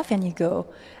unbalanced stuff and you go,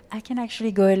 I can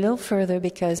actually go a little further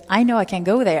because I know I can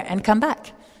go there and come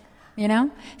back.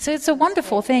 So it's a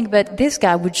wonderful thing. But this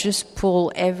guy would just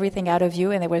pull everything out of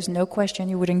you, and there was no question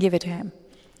you wouldn't give it to him.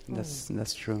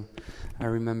 That's true. I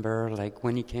remember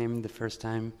when he came the first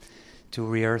time to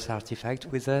rehearse Artifact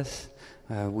with us.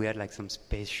 We had some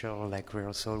special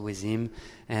rehearsal with him,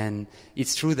 and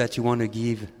it's true that you want to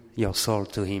give your soul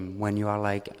to him when you are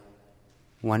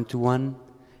 1-to-1,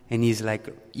 and he's I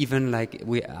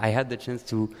had the chance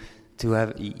to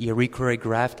have he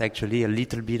choreographed actually a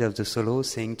little bit of the solo,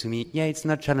 saying to me, "Yeah, it's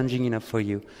not challenging enough for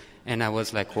you," and I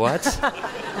was like, "What?"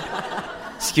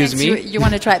 Excuse me? You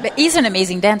want to try, but he's an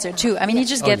amazing dancer too. I mean, he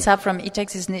just gets up he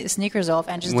takes his sneakers off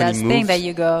and just does thing that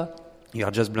you go. You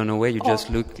are just blown away. You just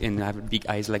look and have big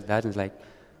eyes like that, and it's like,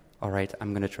 all right,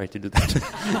 I'm going to try to do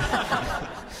that.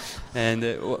 And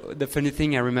the funny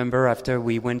thing, I remember after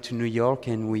we went to New York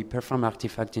and we performed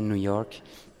Artifact in New York,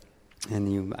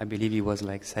 and I believe he was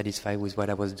satisfied with what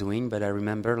I was doing, but I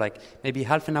remember maybe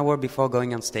half an hour before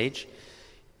going on stage,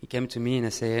 he came to me and I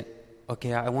said,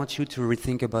 okay, I want you to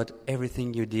rethink about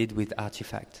everything you did with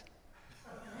Artifact.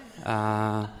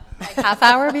 Half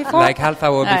hour before? Half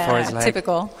hour before. It's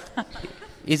typical.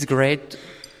 It's great,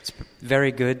 it's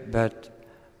very good, but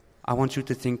I want you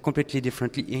to think completely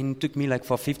differently. And it took me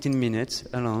for 15 minutes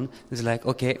alone. It's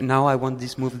okay, now I want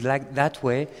this move that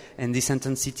way, and this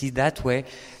intensity that way.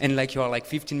 And you are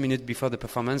 15 minutes before the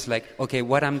performance, okay,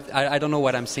 I don't know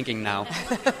what I'm thinking now.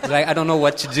 I don't know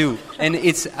what to do. And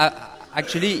it's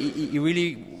actually, he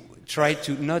really tried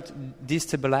to not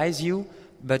destabilize you,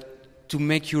 but to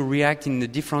make you react in a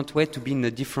different way, to be in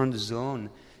a different zone,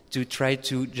 to try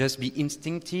to just be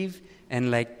instinctive, and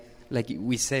like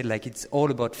we said, it's all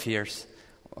about fears.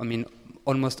 I mean,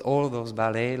 almost all those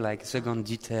ballets, Second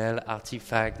Detail,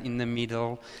 Artifact, in the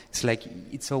middle,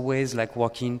 it's always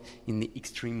walking in the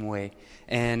extreme way.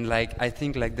 And I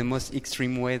think the most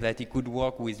extreme way that he could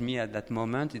work with me at that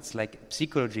moment, it's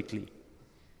psychologically.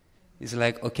 It's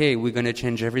okay, we're going to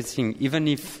change everything. Even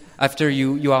if after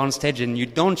you are on stage and you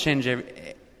don't change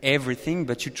everything,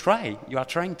 but you try. You are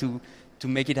trying to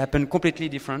make it happen completely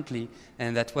differently.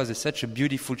 And that was such a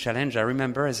beautiful challenge. I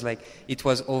remember it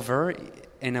was over,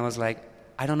 and I was I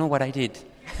don't know what I did.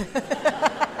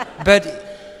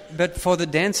 But for the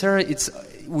dancer,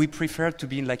 we prefer to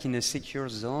be in a secure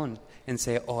zone and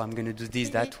say, oh, I'm going to do this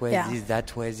that way, this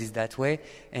that way, this that way.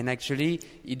 And actually,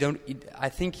 I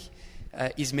think...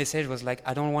 his message was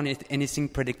I don't want anything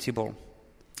predictable.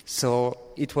 So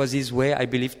it was his way, I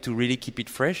believe, to really keep it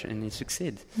fresh, and he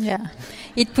succeeded. Yeah.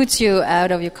 It puts you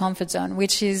out of your comfort zone,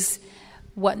 which is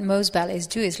what most ballets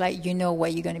do. Is what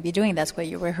you're going to be doing. That's where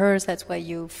you rehearse, that's where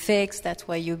you fix, that's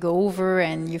where you go over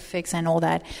and you fix and all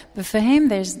that. But for him,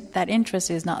 that interest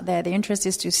is not there. The interest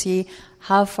is to see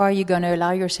how far you're going to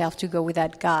allow yourself to go with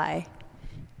that guy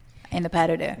in the pas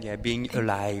de deux. Yeah, being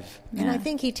alive. And I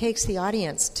think he takes the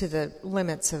audience to the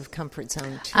limits of comfort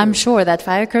zone, too. I'm sure that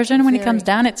fire curtain, when it comes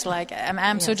down, it's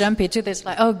I'm so jumpy, too. It's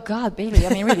oh, God, Bailey, I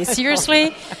mean, really,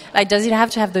 seriously? Does it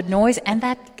have to have the noise? And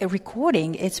that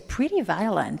recording, it's pretty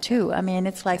violent, too. I mean,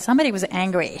 it's somebody was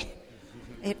angry.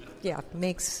 It,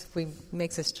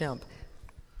 makes us jump.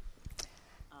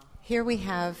 Here we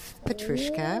have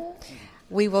Petrushka.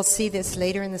 We will see this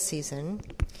later in the season.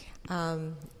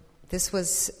 This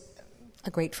was a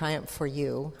great triumph for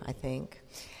you, I think.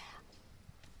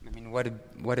 I mean, what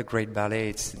a great ballet!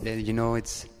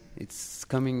 It's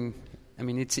coming. I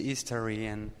mean, it's history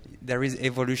and there is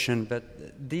evolution. But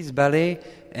this ballet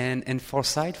and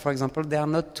Forsyth, for example, they are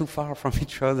not too far from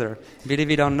each other. Believe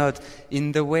it or not,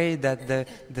 in the way that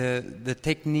the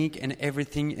technique and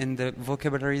everything and the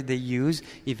vocabulary they use,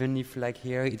 even if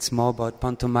here it's more about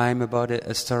pantomime, about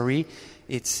a story.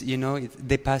 It's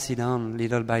they pass it on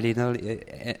little by little.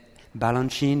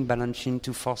 Balanchine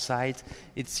to foresight.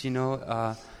 It's,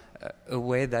 a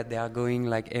way that they are going,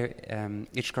 like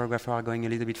each choreographer are going a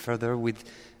little bit further with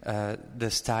the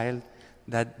style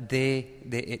that they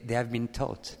have been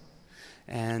taught.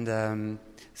 And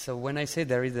so when I say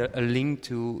there is a link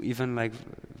to even like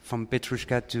from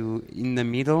Petrushka to In the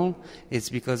Middle, it's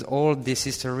because all this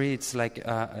history, it's like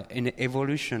an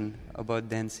evolution about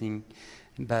dancing.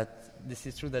 But this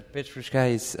is true that Petrushka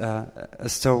is a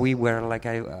story where like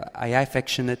I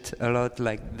affectionate a lot,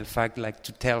 like the fact like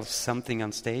to tell something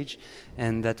on stage,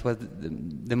 and that was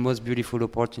the most beautiful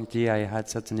opportunity I had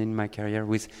certainly in my career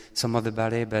with some other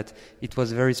ballet. But it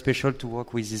was very special to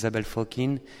work with Isabelle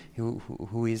Fauquin,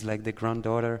 who is like the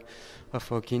granddaughter of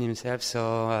Fauquin himself.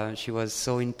 So she was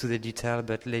so into the detail,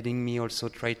 but letting me also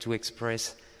try to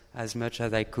express as much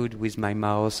as I could with my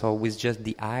mouth or with just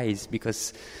the eyes,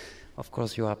 because of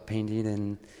course you are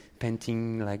painting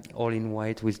like all in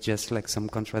white with just like some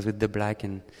contrast with the black,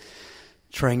 and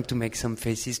trying to make some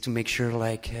faces to make sure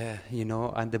like, at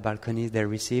the balcony they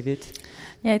receive it.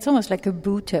 Yeah, it's almost like a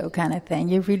Buto kind of thing.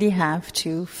 You really have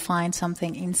to find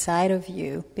something inside of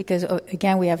you because,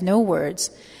 again, we have no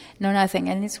words, no nothing.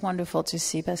 And it's wonderful to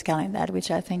see Pascal in that,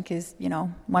 which I think is,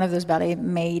 one of those ballets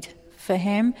made for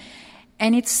him.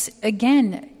 And it's,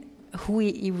 again, who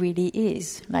he really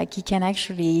is. Like, he can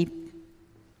actually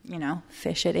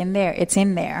fish it in there. It's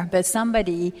in there. But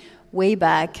somebody way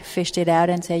back fished it out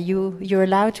and said, you're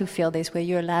allowed to feel this way.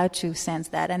 You're allowed to sense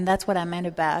that. And that's what I meant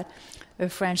about a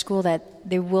French school, that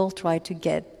they will try to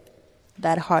get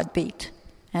that heartbeat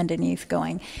underneath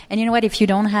going. And you know what? If you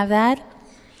don't have that,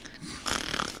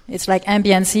 it's like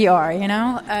ambient CR,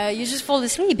 you just fall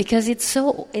asleep because it's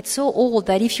so old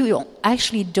that if you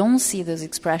actually don't see those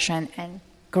expressions and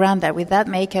ground that with that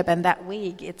makeup and that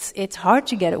wig, it's hard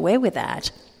to get away with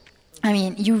that. I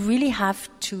mean, you really have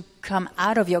to come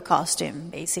out of your costume,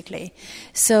 basically.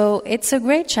 So it's a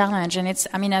great challenge, and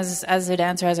as a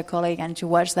dancer, as a colleague, and to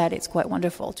watch that, it's quite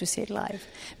wonderful to see it live,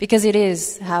 because it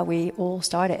is how we all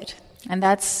started. And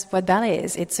that's what ballet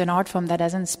is. It's an art form that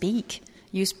doesn't speak.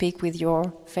 You speak with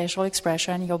your facial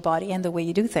expression, your body, and the way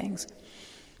you do things.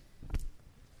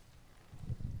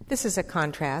 This is a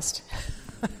contrast.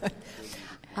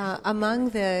 Among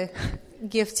the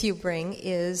gifts you bring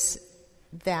is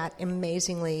that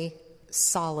amazingly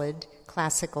solid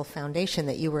classical foundation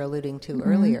that you were alluding to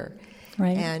earlier.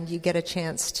 Right. And you get a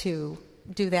chance to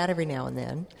do that every now and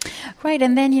then. Right,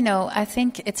 and then, I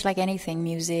think it's like anything,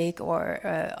 music or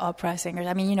opera singers.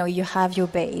 I mean, you have your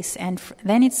base, and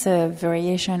then it's a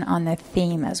variation on a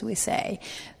theme, as we say.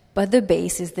 But the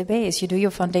base is the base. You do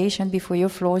your foundation before your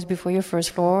floors, before your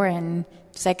first floor, and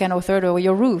second or third or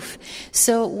your roof.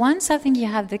 So once I think you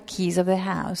have the keys of the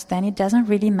house, then it doesn't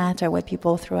really matter what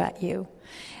people throw at you.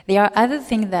 There are other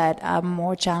things that are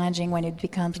more challenging when it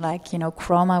becomes like,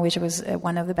 chroma, which was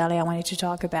one of the ballet I wanted to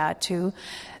talk about too.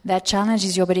 That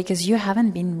challenges your body because you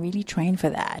haven't been really trained for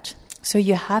that. So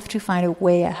you have to find a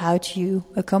way how to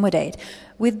accommodate.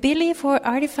 With belief or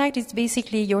artifact, it's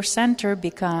basically your center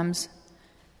becomes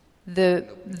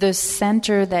the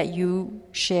center that you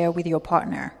share with your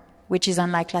partner, which is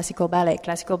unlike classical ballet.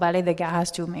 Classical ballet, the guy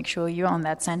has to make sure you're on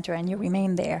that center and you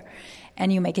remain there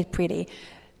and you make it pretty.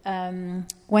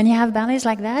 When you have ballets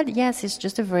like that, yes, it's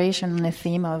just a variation on the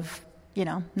theme of,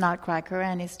 Nutcracker,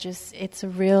 and it's a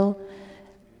real,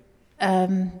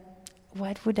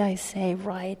 what would I say,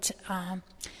 right?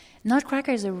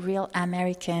 Nutcracker is a real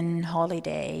American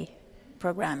holiday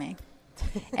programming.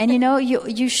 And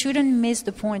you shouldn't miss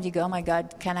the point. You go, oh my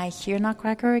God, can I hear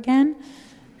Nutcracker again?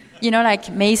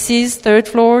 Like Macy's third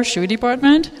floor shoe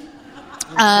department.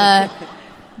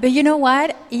 But you know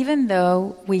what? Even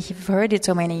though we've heard it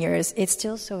so many years, it's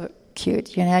still so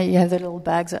cute. You have the little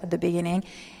bags at the beginning.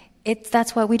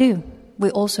 That's what we do.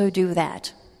 We also do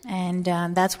that. And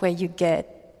that's where you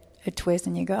get a twist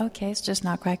and you go, okay, it's just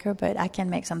Nutcracker, but I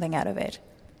can make something out of it.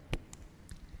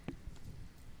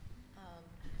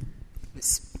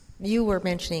 You were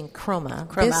mentioning Chroma.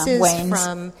 Chroma, This is Wayne's.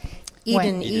 from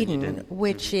Eden,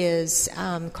 which is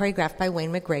choreographed by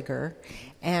Wayne McGregor.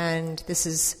 And this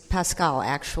is Pascal,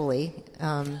 actually,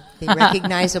 the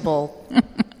recognizable,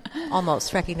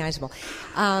 almost recognizable.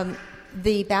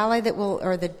 The ballet that will,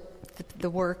 or the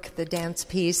work, the dance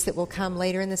piece that will come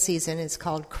later in the season is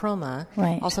called Chroma,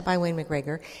 right. Also by Wayne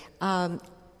McGregor.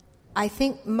 I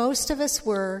think most of us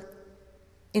were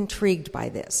intrigued by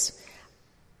this.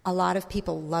 A lot of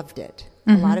people loved it.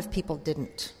 Mm-hmm. A lot of people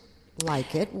didn't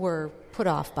like it, were put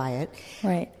off by it.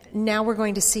 Right. Now we're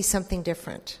going to see something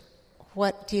different.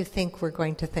 What do you think we're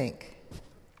going to think?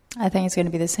 I think it's going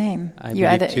to be the same.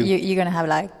 You're going to have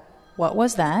like what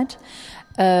was that?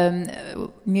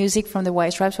 Music from the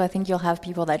White Stripes, so I think you'll have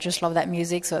people that just love that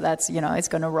music, so that's, it's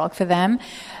going to rock for them.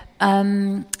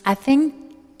 I think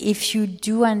if you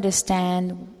do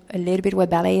understand a little bit what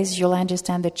ballet is, you'll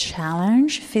understand the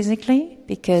challenge physically,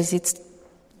 because it's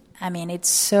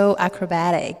so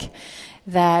acrobatic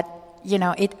that,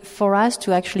 for us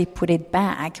to actually put it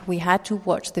back, we had to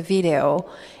watch the video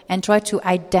and try to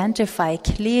identify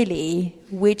clearly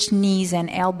which knees and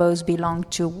elbows belong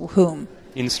to whom.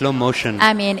 In slow motion.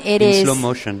 In slow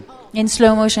motion. In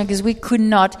slow motion, because we could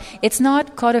not, it's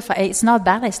not codified, it's not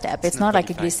ballet step. It's not like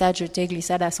a glissade jeté,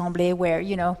 glissade assemblée where,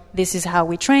 this is how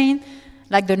we train,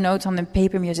 like the notes on the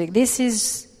paper music. This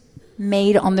is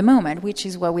made on the moment, which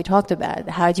is what we talked about.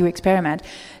 How do you experiment?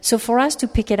 So for us to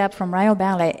pick it up from Royal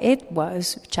Ballet, it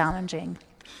was challenging.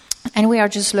 And we are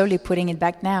just slowly putting it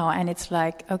back now, and it's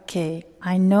like, okay,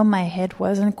 I know my head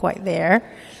wasn't quite there,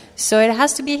 so it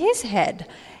has to be his head.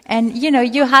 And,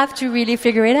 you have to really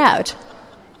figure it out.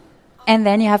 And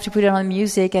then you have to put it on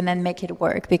music and then make it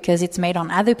work, because it's made on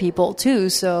other people too.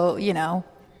 So,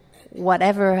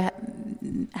 whatever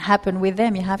happened with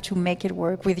them, you have to make it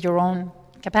work with your own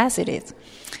capacities.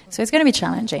 So it's going to be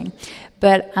challenging.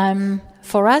 But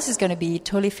for us, it's going to be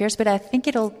totally fierce, but I think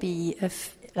it'll be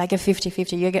like a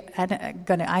 50-50. You're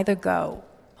going to either go,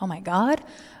 oh my God,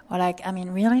 or like,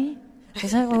 really?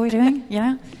 Is that what we're doing?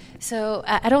 So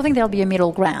I don't think there'll be a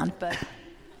middle ground, but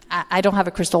I don't have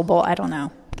a crystal ball. I don't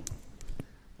know.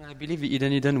 I believe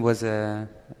Eden was a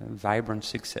vibrant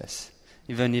success,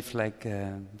 even if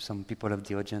some people of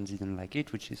the audience didn't like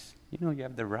it, which is, you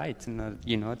have the right, to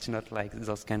not like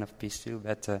those kind of pieces too.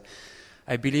 But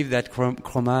I believe that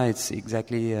Chroma, it's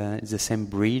exactly the same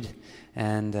breed,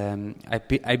 and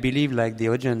I believe the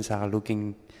audience are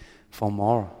looking for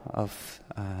more of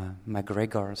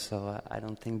McGregor, so I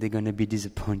don't think they're going to be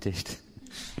disappointed.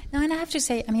 No, and I have to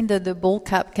say, the ball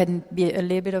cap can be a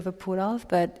little bit of a put-off,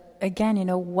 but again,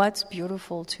 what's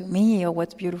beautiful to me or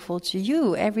what's beautiful to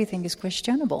you, everything is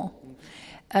questionable.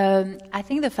 I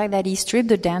think the fact that he stripped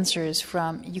the dancers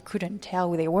from, you couldn't tell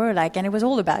who they were, and it was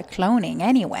all about cloning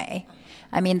anyway.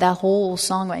 That whole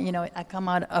song, when, I come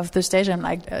out of the stage, I'm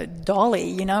like,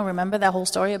 Dolly, remember that whole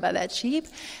story about that sheep?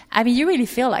 You really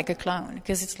feel like a clone,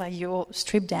 because it's like you're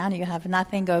stripped down, you have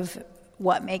nothing of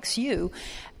what makes you.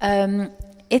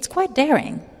 It's quite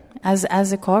daring as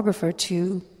a choreographer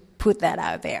to put that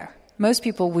out there. Most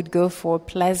people would go for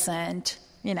pleasant,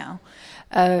 he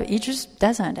just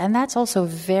doesn't. And that's also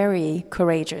very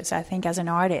courageous, I think, as an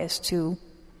artist, to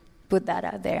put that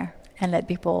out there and let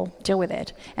people deal with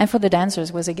it. And for the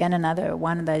dancers was, again, another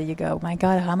one that you go, my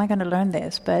God, how am I going to learn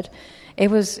this? But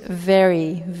it was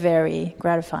very, very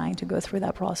gratifying to go through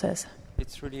that process.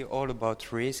 It's really all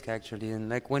about risk, actually.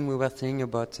 And when we were thinking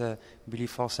about Billy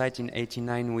Forsyth in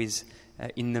 '89 with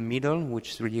In the Middle,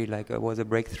 which really was a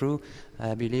breakthrough,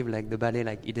 I believe the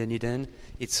ballet Eden,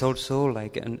 it's also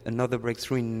another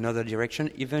breakthrough in another direction,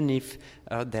 even if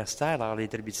their style are a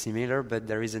little bit similar, but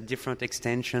there is a different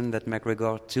extension that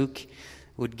McGregor took,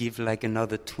 would give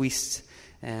another twist,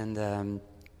 and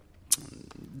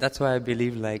that's why I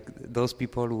believe those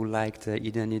people who liked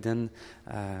Eden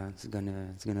is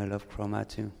gonna love Chroma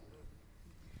too.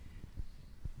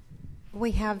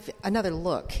 We have another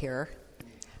look here.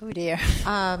 Oh dear.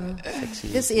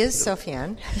 This is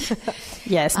Sofiane.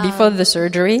 Yes, before the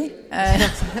surgery.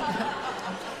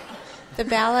 The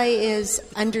ballet is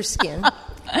Underskin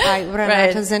by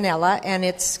Renato Zanella, and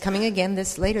it's coming again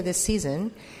later this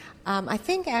season. I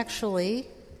think actually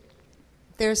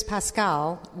there's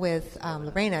Pascal with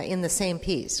Lorena in the same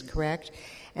piece, correct?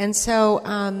 And so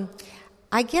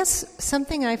I guess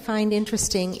something I find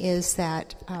interesting is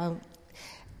that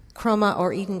Chroma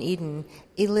or Eden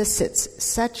elicits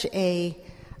such an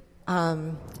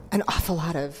awful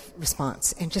lot of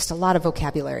response and just a lot of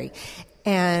vocabulary.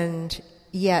 And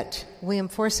yet William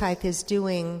Forsythe is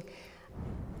doing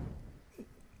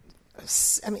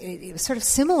sort of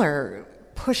similar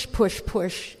push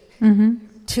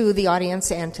to the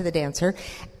audience and to the dancer.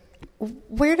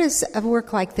 Where does a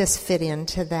work like this fit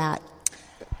into that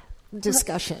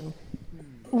discussion?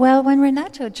 Well, when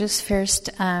Renato just first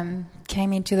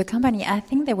came into the company, I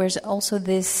think there was also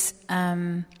this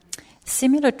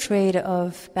similar trait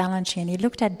of Balanchine. He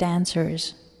looked at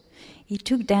dancers. He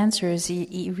took dancers,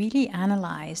 he really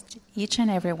analyzed each and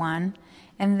every one,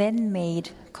 and then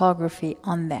made choreography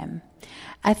on them.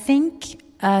 I think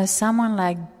someone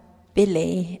like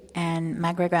Billy and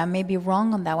McGregor, I may be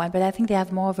wrong on that one, but I think they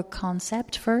have more of a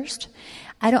concept first.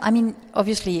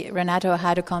 Obviously Renato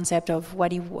had a concept of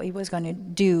what he was going to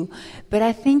do, but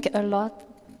I think a lot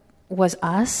was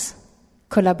us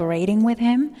collaborating with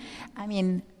him.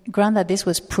 granted, this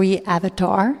was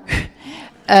pre-Avatar.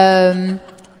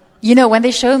 When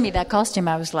they showed me that costume,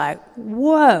 I was like,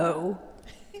 whoa,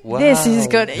 Wow. this is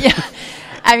good.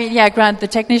 Yeah. Grant, the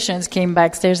technicians came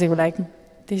backstage. They were like,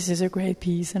 this is a great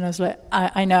piece. And I was like,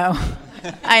 I know.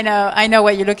 I know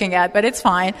what you're looking at, but it's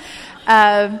fine.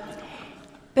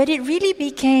 But it really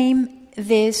became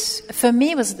this, for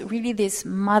me, it was really this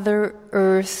Mother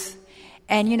Earth.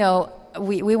 And,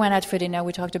 we went out for dinner,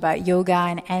 we talked about yoga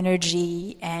and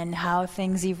energy and how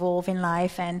things evolve in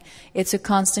life, and it's a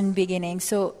constant beginning.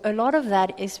 So a lot of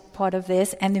that is part of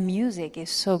this, and the music is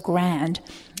so grand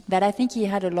that I think he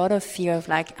had a lot of fear of,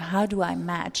 like, how do I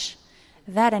match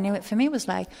that? And for me it was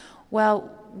like, well,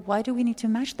 why do we need to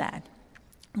match that?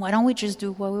 Why don't we just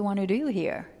do what we want to do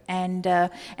here? And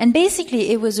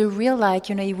basically it was a real, like,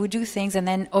 you would do things, and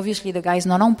then obviously the guy's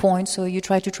not on point, so you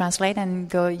try to translate and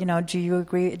go, do you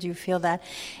agree? Do you feel that?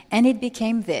 And it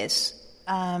became this,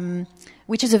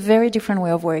 which is a very different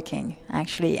way of working,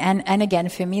 actually. And again,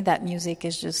 for me, that music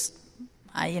is just,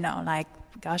 like,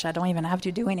 gosh, I don't even have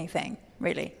to do anything,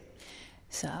 really.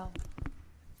 So...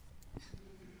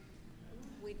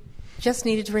 Just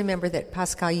needed to remember that,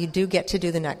 Pascal, you do get to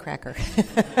do the Nutcracker.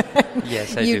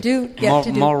 Yes, I you do. get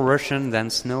to do more Russian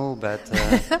than snow, but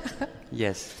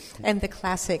yes. And the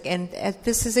classic. And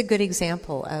this is a good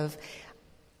example of,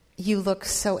 you look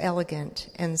so elegant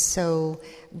and so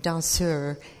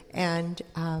danseur. And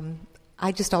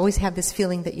I just always have this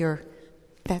feeling that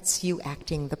that's you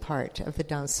acting the part of the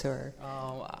danseur.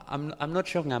 I'm not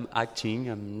sure I'm acting.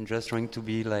 I'm just trying to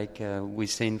be, like we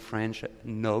say in French,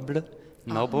 noble.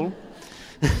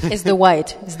 It's the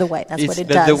white. That's what it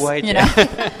does. The white.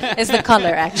 It's the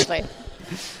color, actually.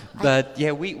 But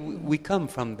yeah, we come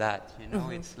from that.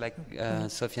 It's like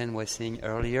Sofiane was saying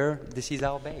earlier. This is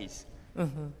our base.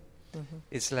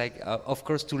 It's like, of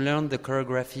course, to learn the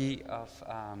choreography of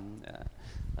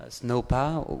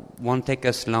Snowpa won't take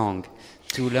us long.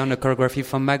 To learn a choreography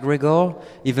from McGregor,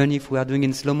 even if we are doing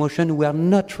in slow motion, we are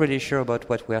not really sure about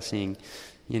what we are seeing.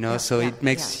 It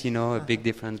makes a big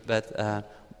difference. But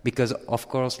because, of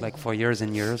course, like for years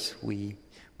and years, we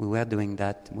were doing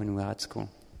that when we were at school.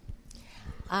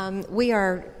 We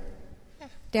are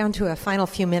down to a final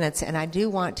few minutes, and I do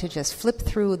want to just flip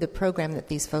through the program that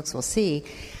these folks will see.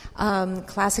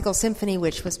 Classical Symphony,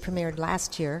 which was premiered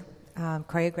last year,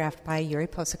 choreographed by Yuri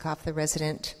Posakov, the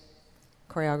resident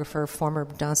choreographer, former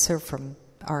dancer from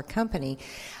our company.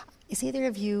 Is either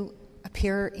of you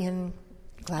appear in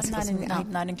classical?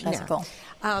 Not in classical.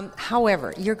 No.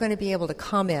 However, you're going to be able to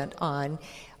comment on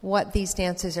what these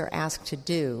dancers are asked to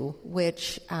do,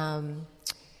 which,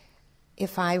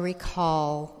 if I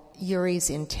recall,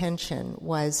 Yuri's intention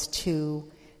was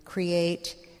to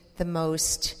create the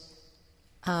most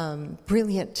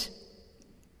brilliant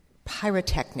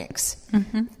pyrotechnics,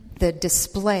 the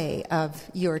display of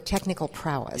your technical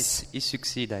prowess. He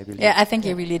succeeded, I believe. Yeah, I think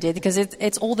he really did, because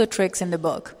it's all the tricks in the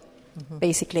book.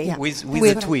 Basically, yeah. with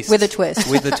a twist. With a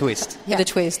twist. With a twist. With a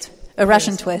twist. A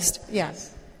Russian twist.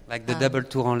 Yes. Like the double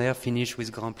tour en l'air finish with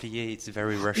Grand Plié, it's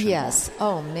very Russian. Yes.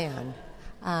 Oh, man.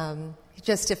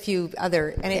 Just a few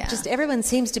other... And it just, everyone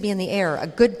seems to be in the air a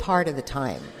good part of the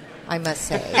time, I must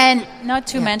say. And not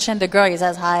to mention the girl is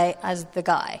as high as the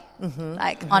guy.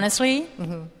 Honestly...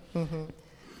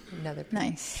 Another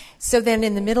nice. So then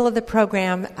in the middle of the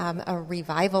program, a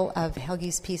revival of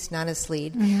Helgi's piece Nannes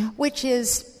Lied, which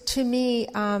is, to me,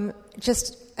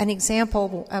 just an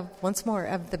example of, once more,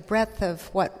 of the breadth of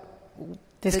what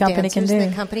this company can do.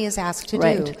 The company is asked to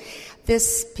do.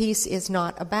 This piece is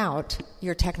not about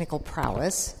your technical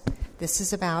prowess. This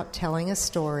is about telling a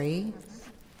story,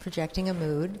 projecting a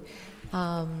mood,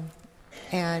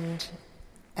 and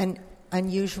an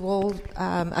unusual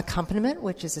accompaniment,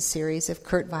 which is a series of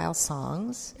Kurt Weill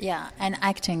songs. Yeah, and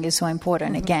acting is so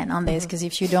important, again, on this, because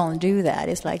if you don't do that,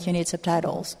 it's like you need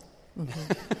subtitles. No,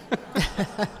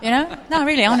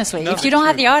 really, honestly. No, if you don't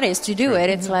have the artist to do it,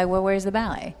 it's like, well, where's the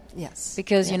ballet? Yes.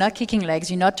 Because you're not kicking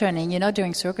legs, you're not turning, you're not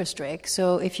doing circus tricks.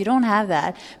 So if you don't have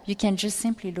that, you can just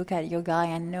simply look at your guy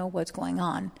and know what's going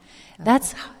on.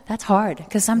 That's hard,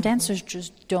 because some dancers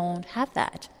just don't have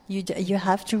that. You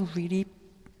have to really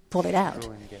pull it out.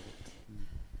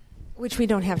 Which we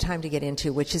don't have time to get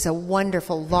into, which is a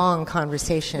wonderful, long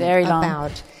conversation Very long.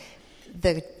 About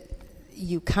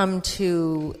you come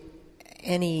to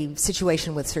any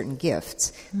situation with certain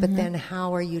gifts, but then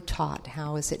how are you taught?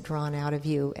 How is it drawn out of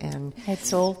you? And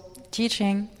it's all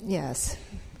teaching. Yes,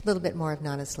 a little bit more of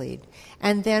Nannes Lied.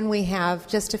 And then we have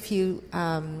just a few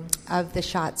of the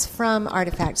shots from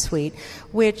Artifact Suite,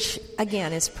 which,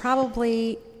 again, is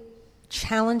probably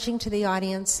challenging to the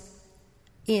audience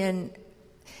in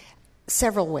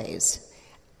several ways.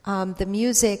 The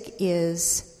music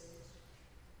is...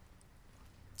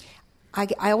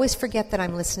 I always forget that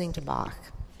I'm listening to Bach.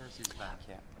 First is Bach,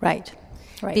 yeah. Right.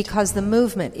 Because the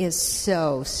movement is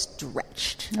so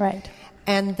stretched. Right.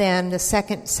 And then the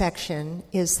second section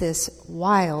is this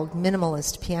wild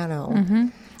minimalist piano. Mm-hmm.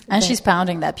 And she's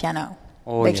pounding that piano.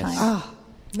 Oh, big yes. time. Oh,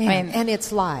 man. I mean, and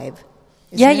it's live.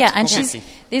 Yeah. And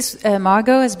Okay.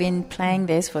 Margot has been playing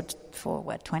this for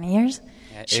what, 20 years?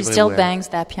 Yeah, She everywhere. still bangs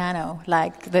that piano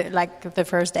like the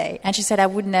first day. And she said, I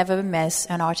would never miss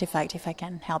an artifact if I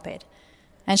can help it.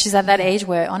 And she's at that age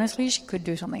where, honestly, she could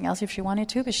do something else if she wanted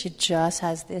to, but she just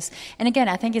has this. And again,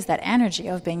 I think it's that energy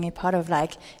of being a part of,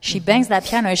 like, she bangs that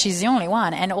piano, she's the only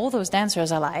one. And all those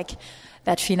dancers are like,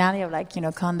 that finale of, like,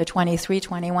 count the 23,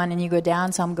 21, and you go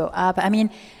down, some go up. I mean,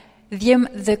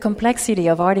 the complexity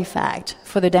of artifact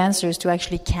for the dancers to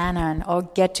actually canon or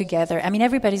get together. I mean,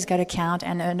 everybody's got a count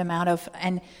and an amount of...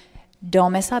 and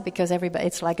don't mess up because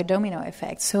it's like a domino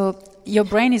effect. So your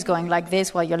brain is going like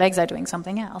this while your legs are doing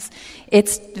something else.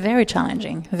 It's very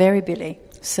challenging, very Billy.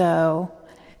 So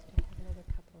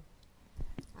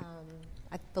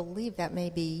I believe that may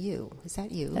be you. Is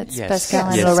that you? That's Yes. Pascal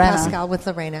and Yes. Lorena. Pascal with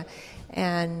Lorena.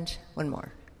 And one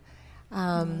more.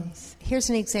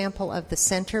 Here's an example of the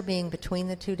center being between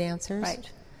the two dancers.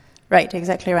 Right,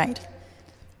 exactly right.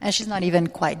 And she's not even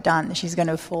quite done. She's going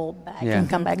to fall back and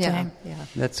come back to him. Yeah.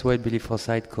 That's what Billy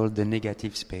Forsyth called the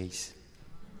negative space.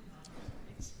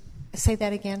 Say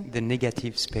that again. The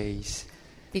negative space.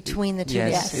 Between the two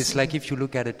Yes, dancers. it's like if you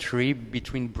look at a tree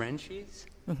between branches,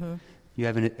 you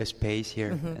have a space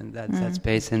here, and that's that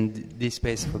space. And this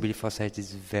space for Billy Forsyth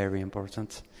is very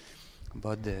important.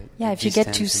 About the If you get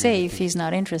distance too and safe, everything. he's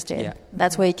not interested. Yeah.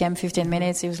 That's why he came 15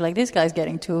 minutes. He was like, this guy's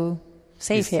getting too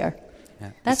safe here.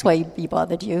 Yeah. That's why he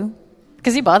bothered you.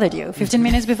 Because he bothered you. 15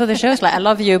 minutes before the show, it's like, I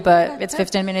love you, but it's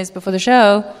 15 minutes before the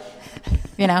show.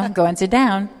 Go and sit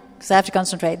down, because I have to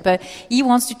concentrate. But he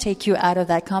wants to take you out of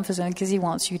that comfort zone because he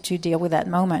wants you to deal with that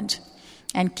moment.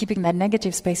 And keeping that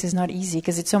negative space is not easy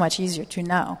because it's so much easier to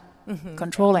know.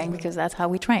 Controlling, because that's how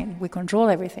we train. We control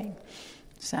everything.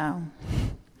 So...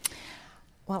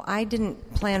 Well, I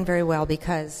didn't plan very well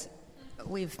because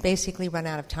we've basically run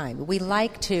out of time. We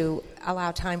like to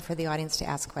allow time for the audience to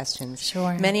ask questions.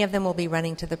 Sure. Many of them will be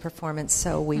running to the performance,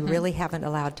 so we really haven't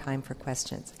allowed time for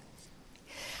questions.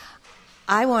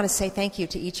 I want to say thank you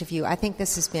to each of you. I think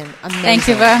this has been amazing. Thank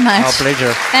you very much. Our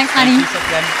pleasure. Thanks, honey.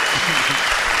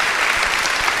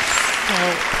 So,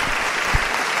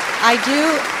 I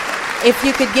do, if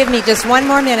you could give me just one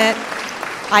more minute,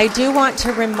 I do want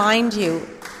to remind you,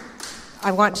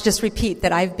 I want to just repeat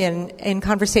that I've been in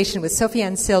conversation with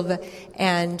Sofiane Sylve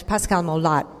and Pascal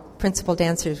Molat, principal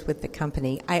dancers with the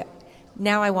company.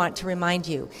 Now I want to remind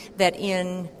you that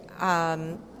in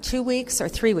 2 weeks or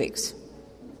 3 weeks,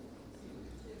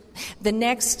 the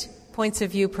next Points of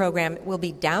View program will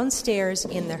be downstairs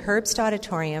in the Herbst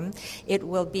Auditorium. It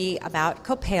will be about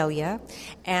Coppelia,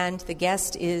 and the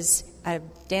guest is a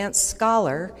dance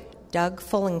scholar, Doug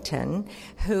Fullington,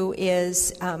 who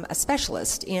is a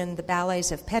specialist in the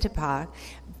ballets of Petipa.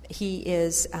 He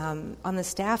is on the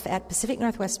staff at Pacific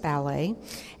Northwest Ballet,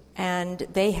 and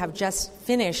they have just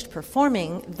finished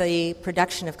performing the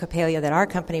production of Coppelia that our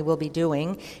company will be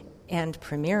doing and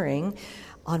premiering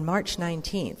on March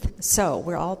 19th. So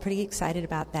we're all pretty excited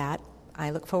about that.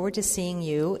 I look forward to seeing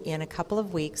you in a couple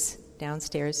of weeks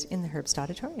downstairs in the Herbst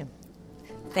Auditorium.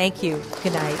 Thank you.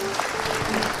 Good night.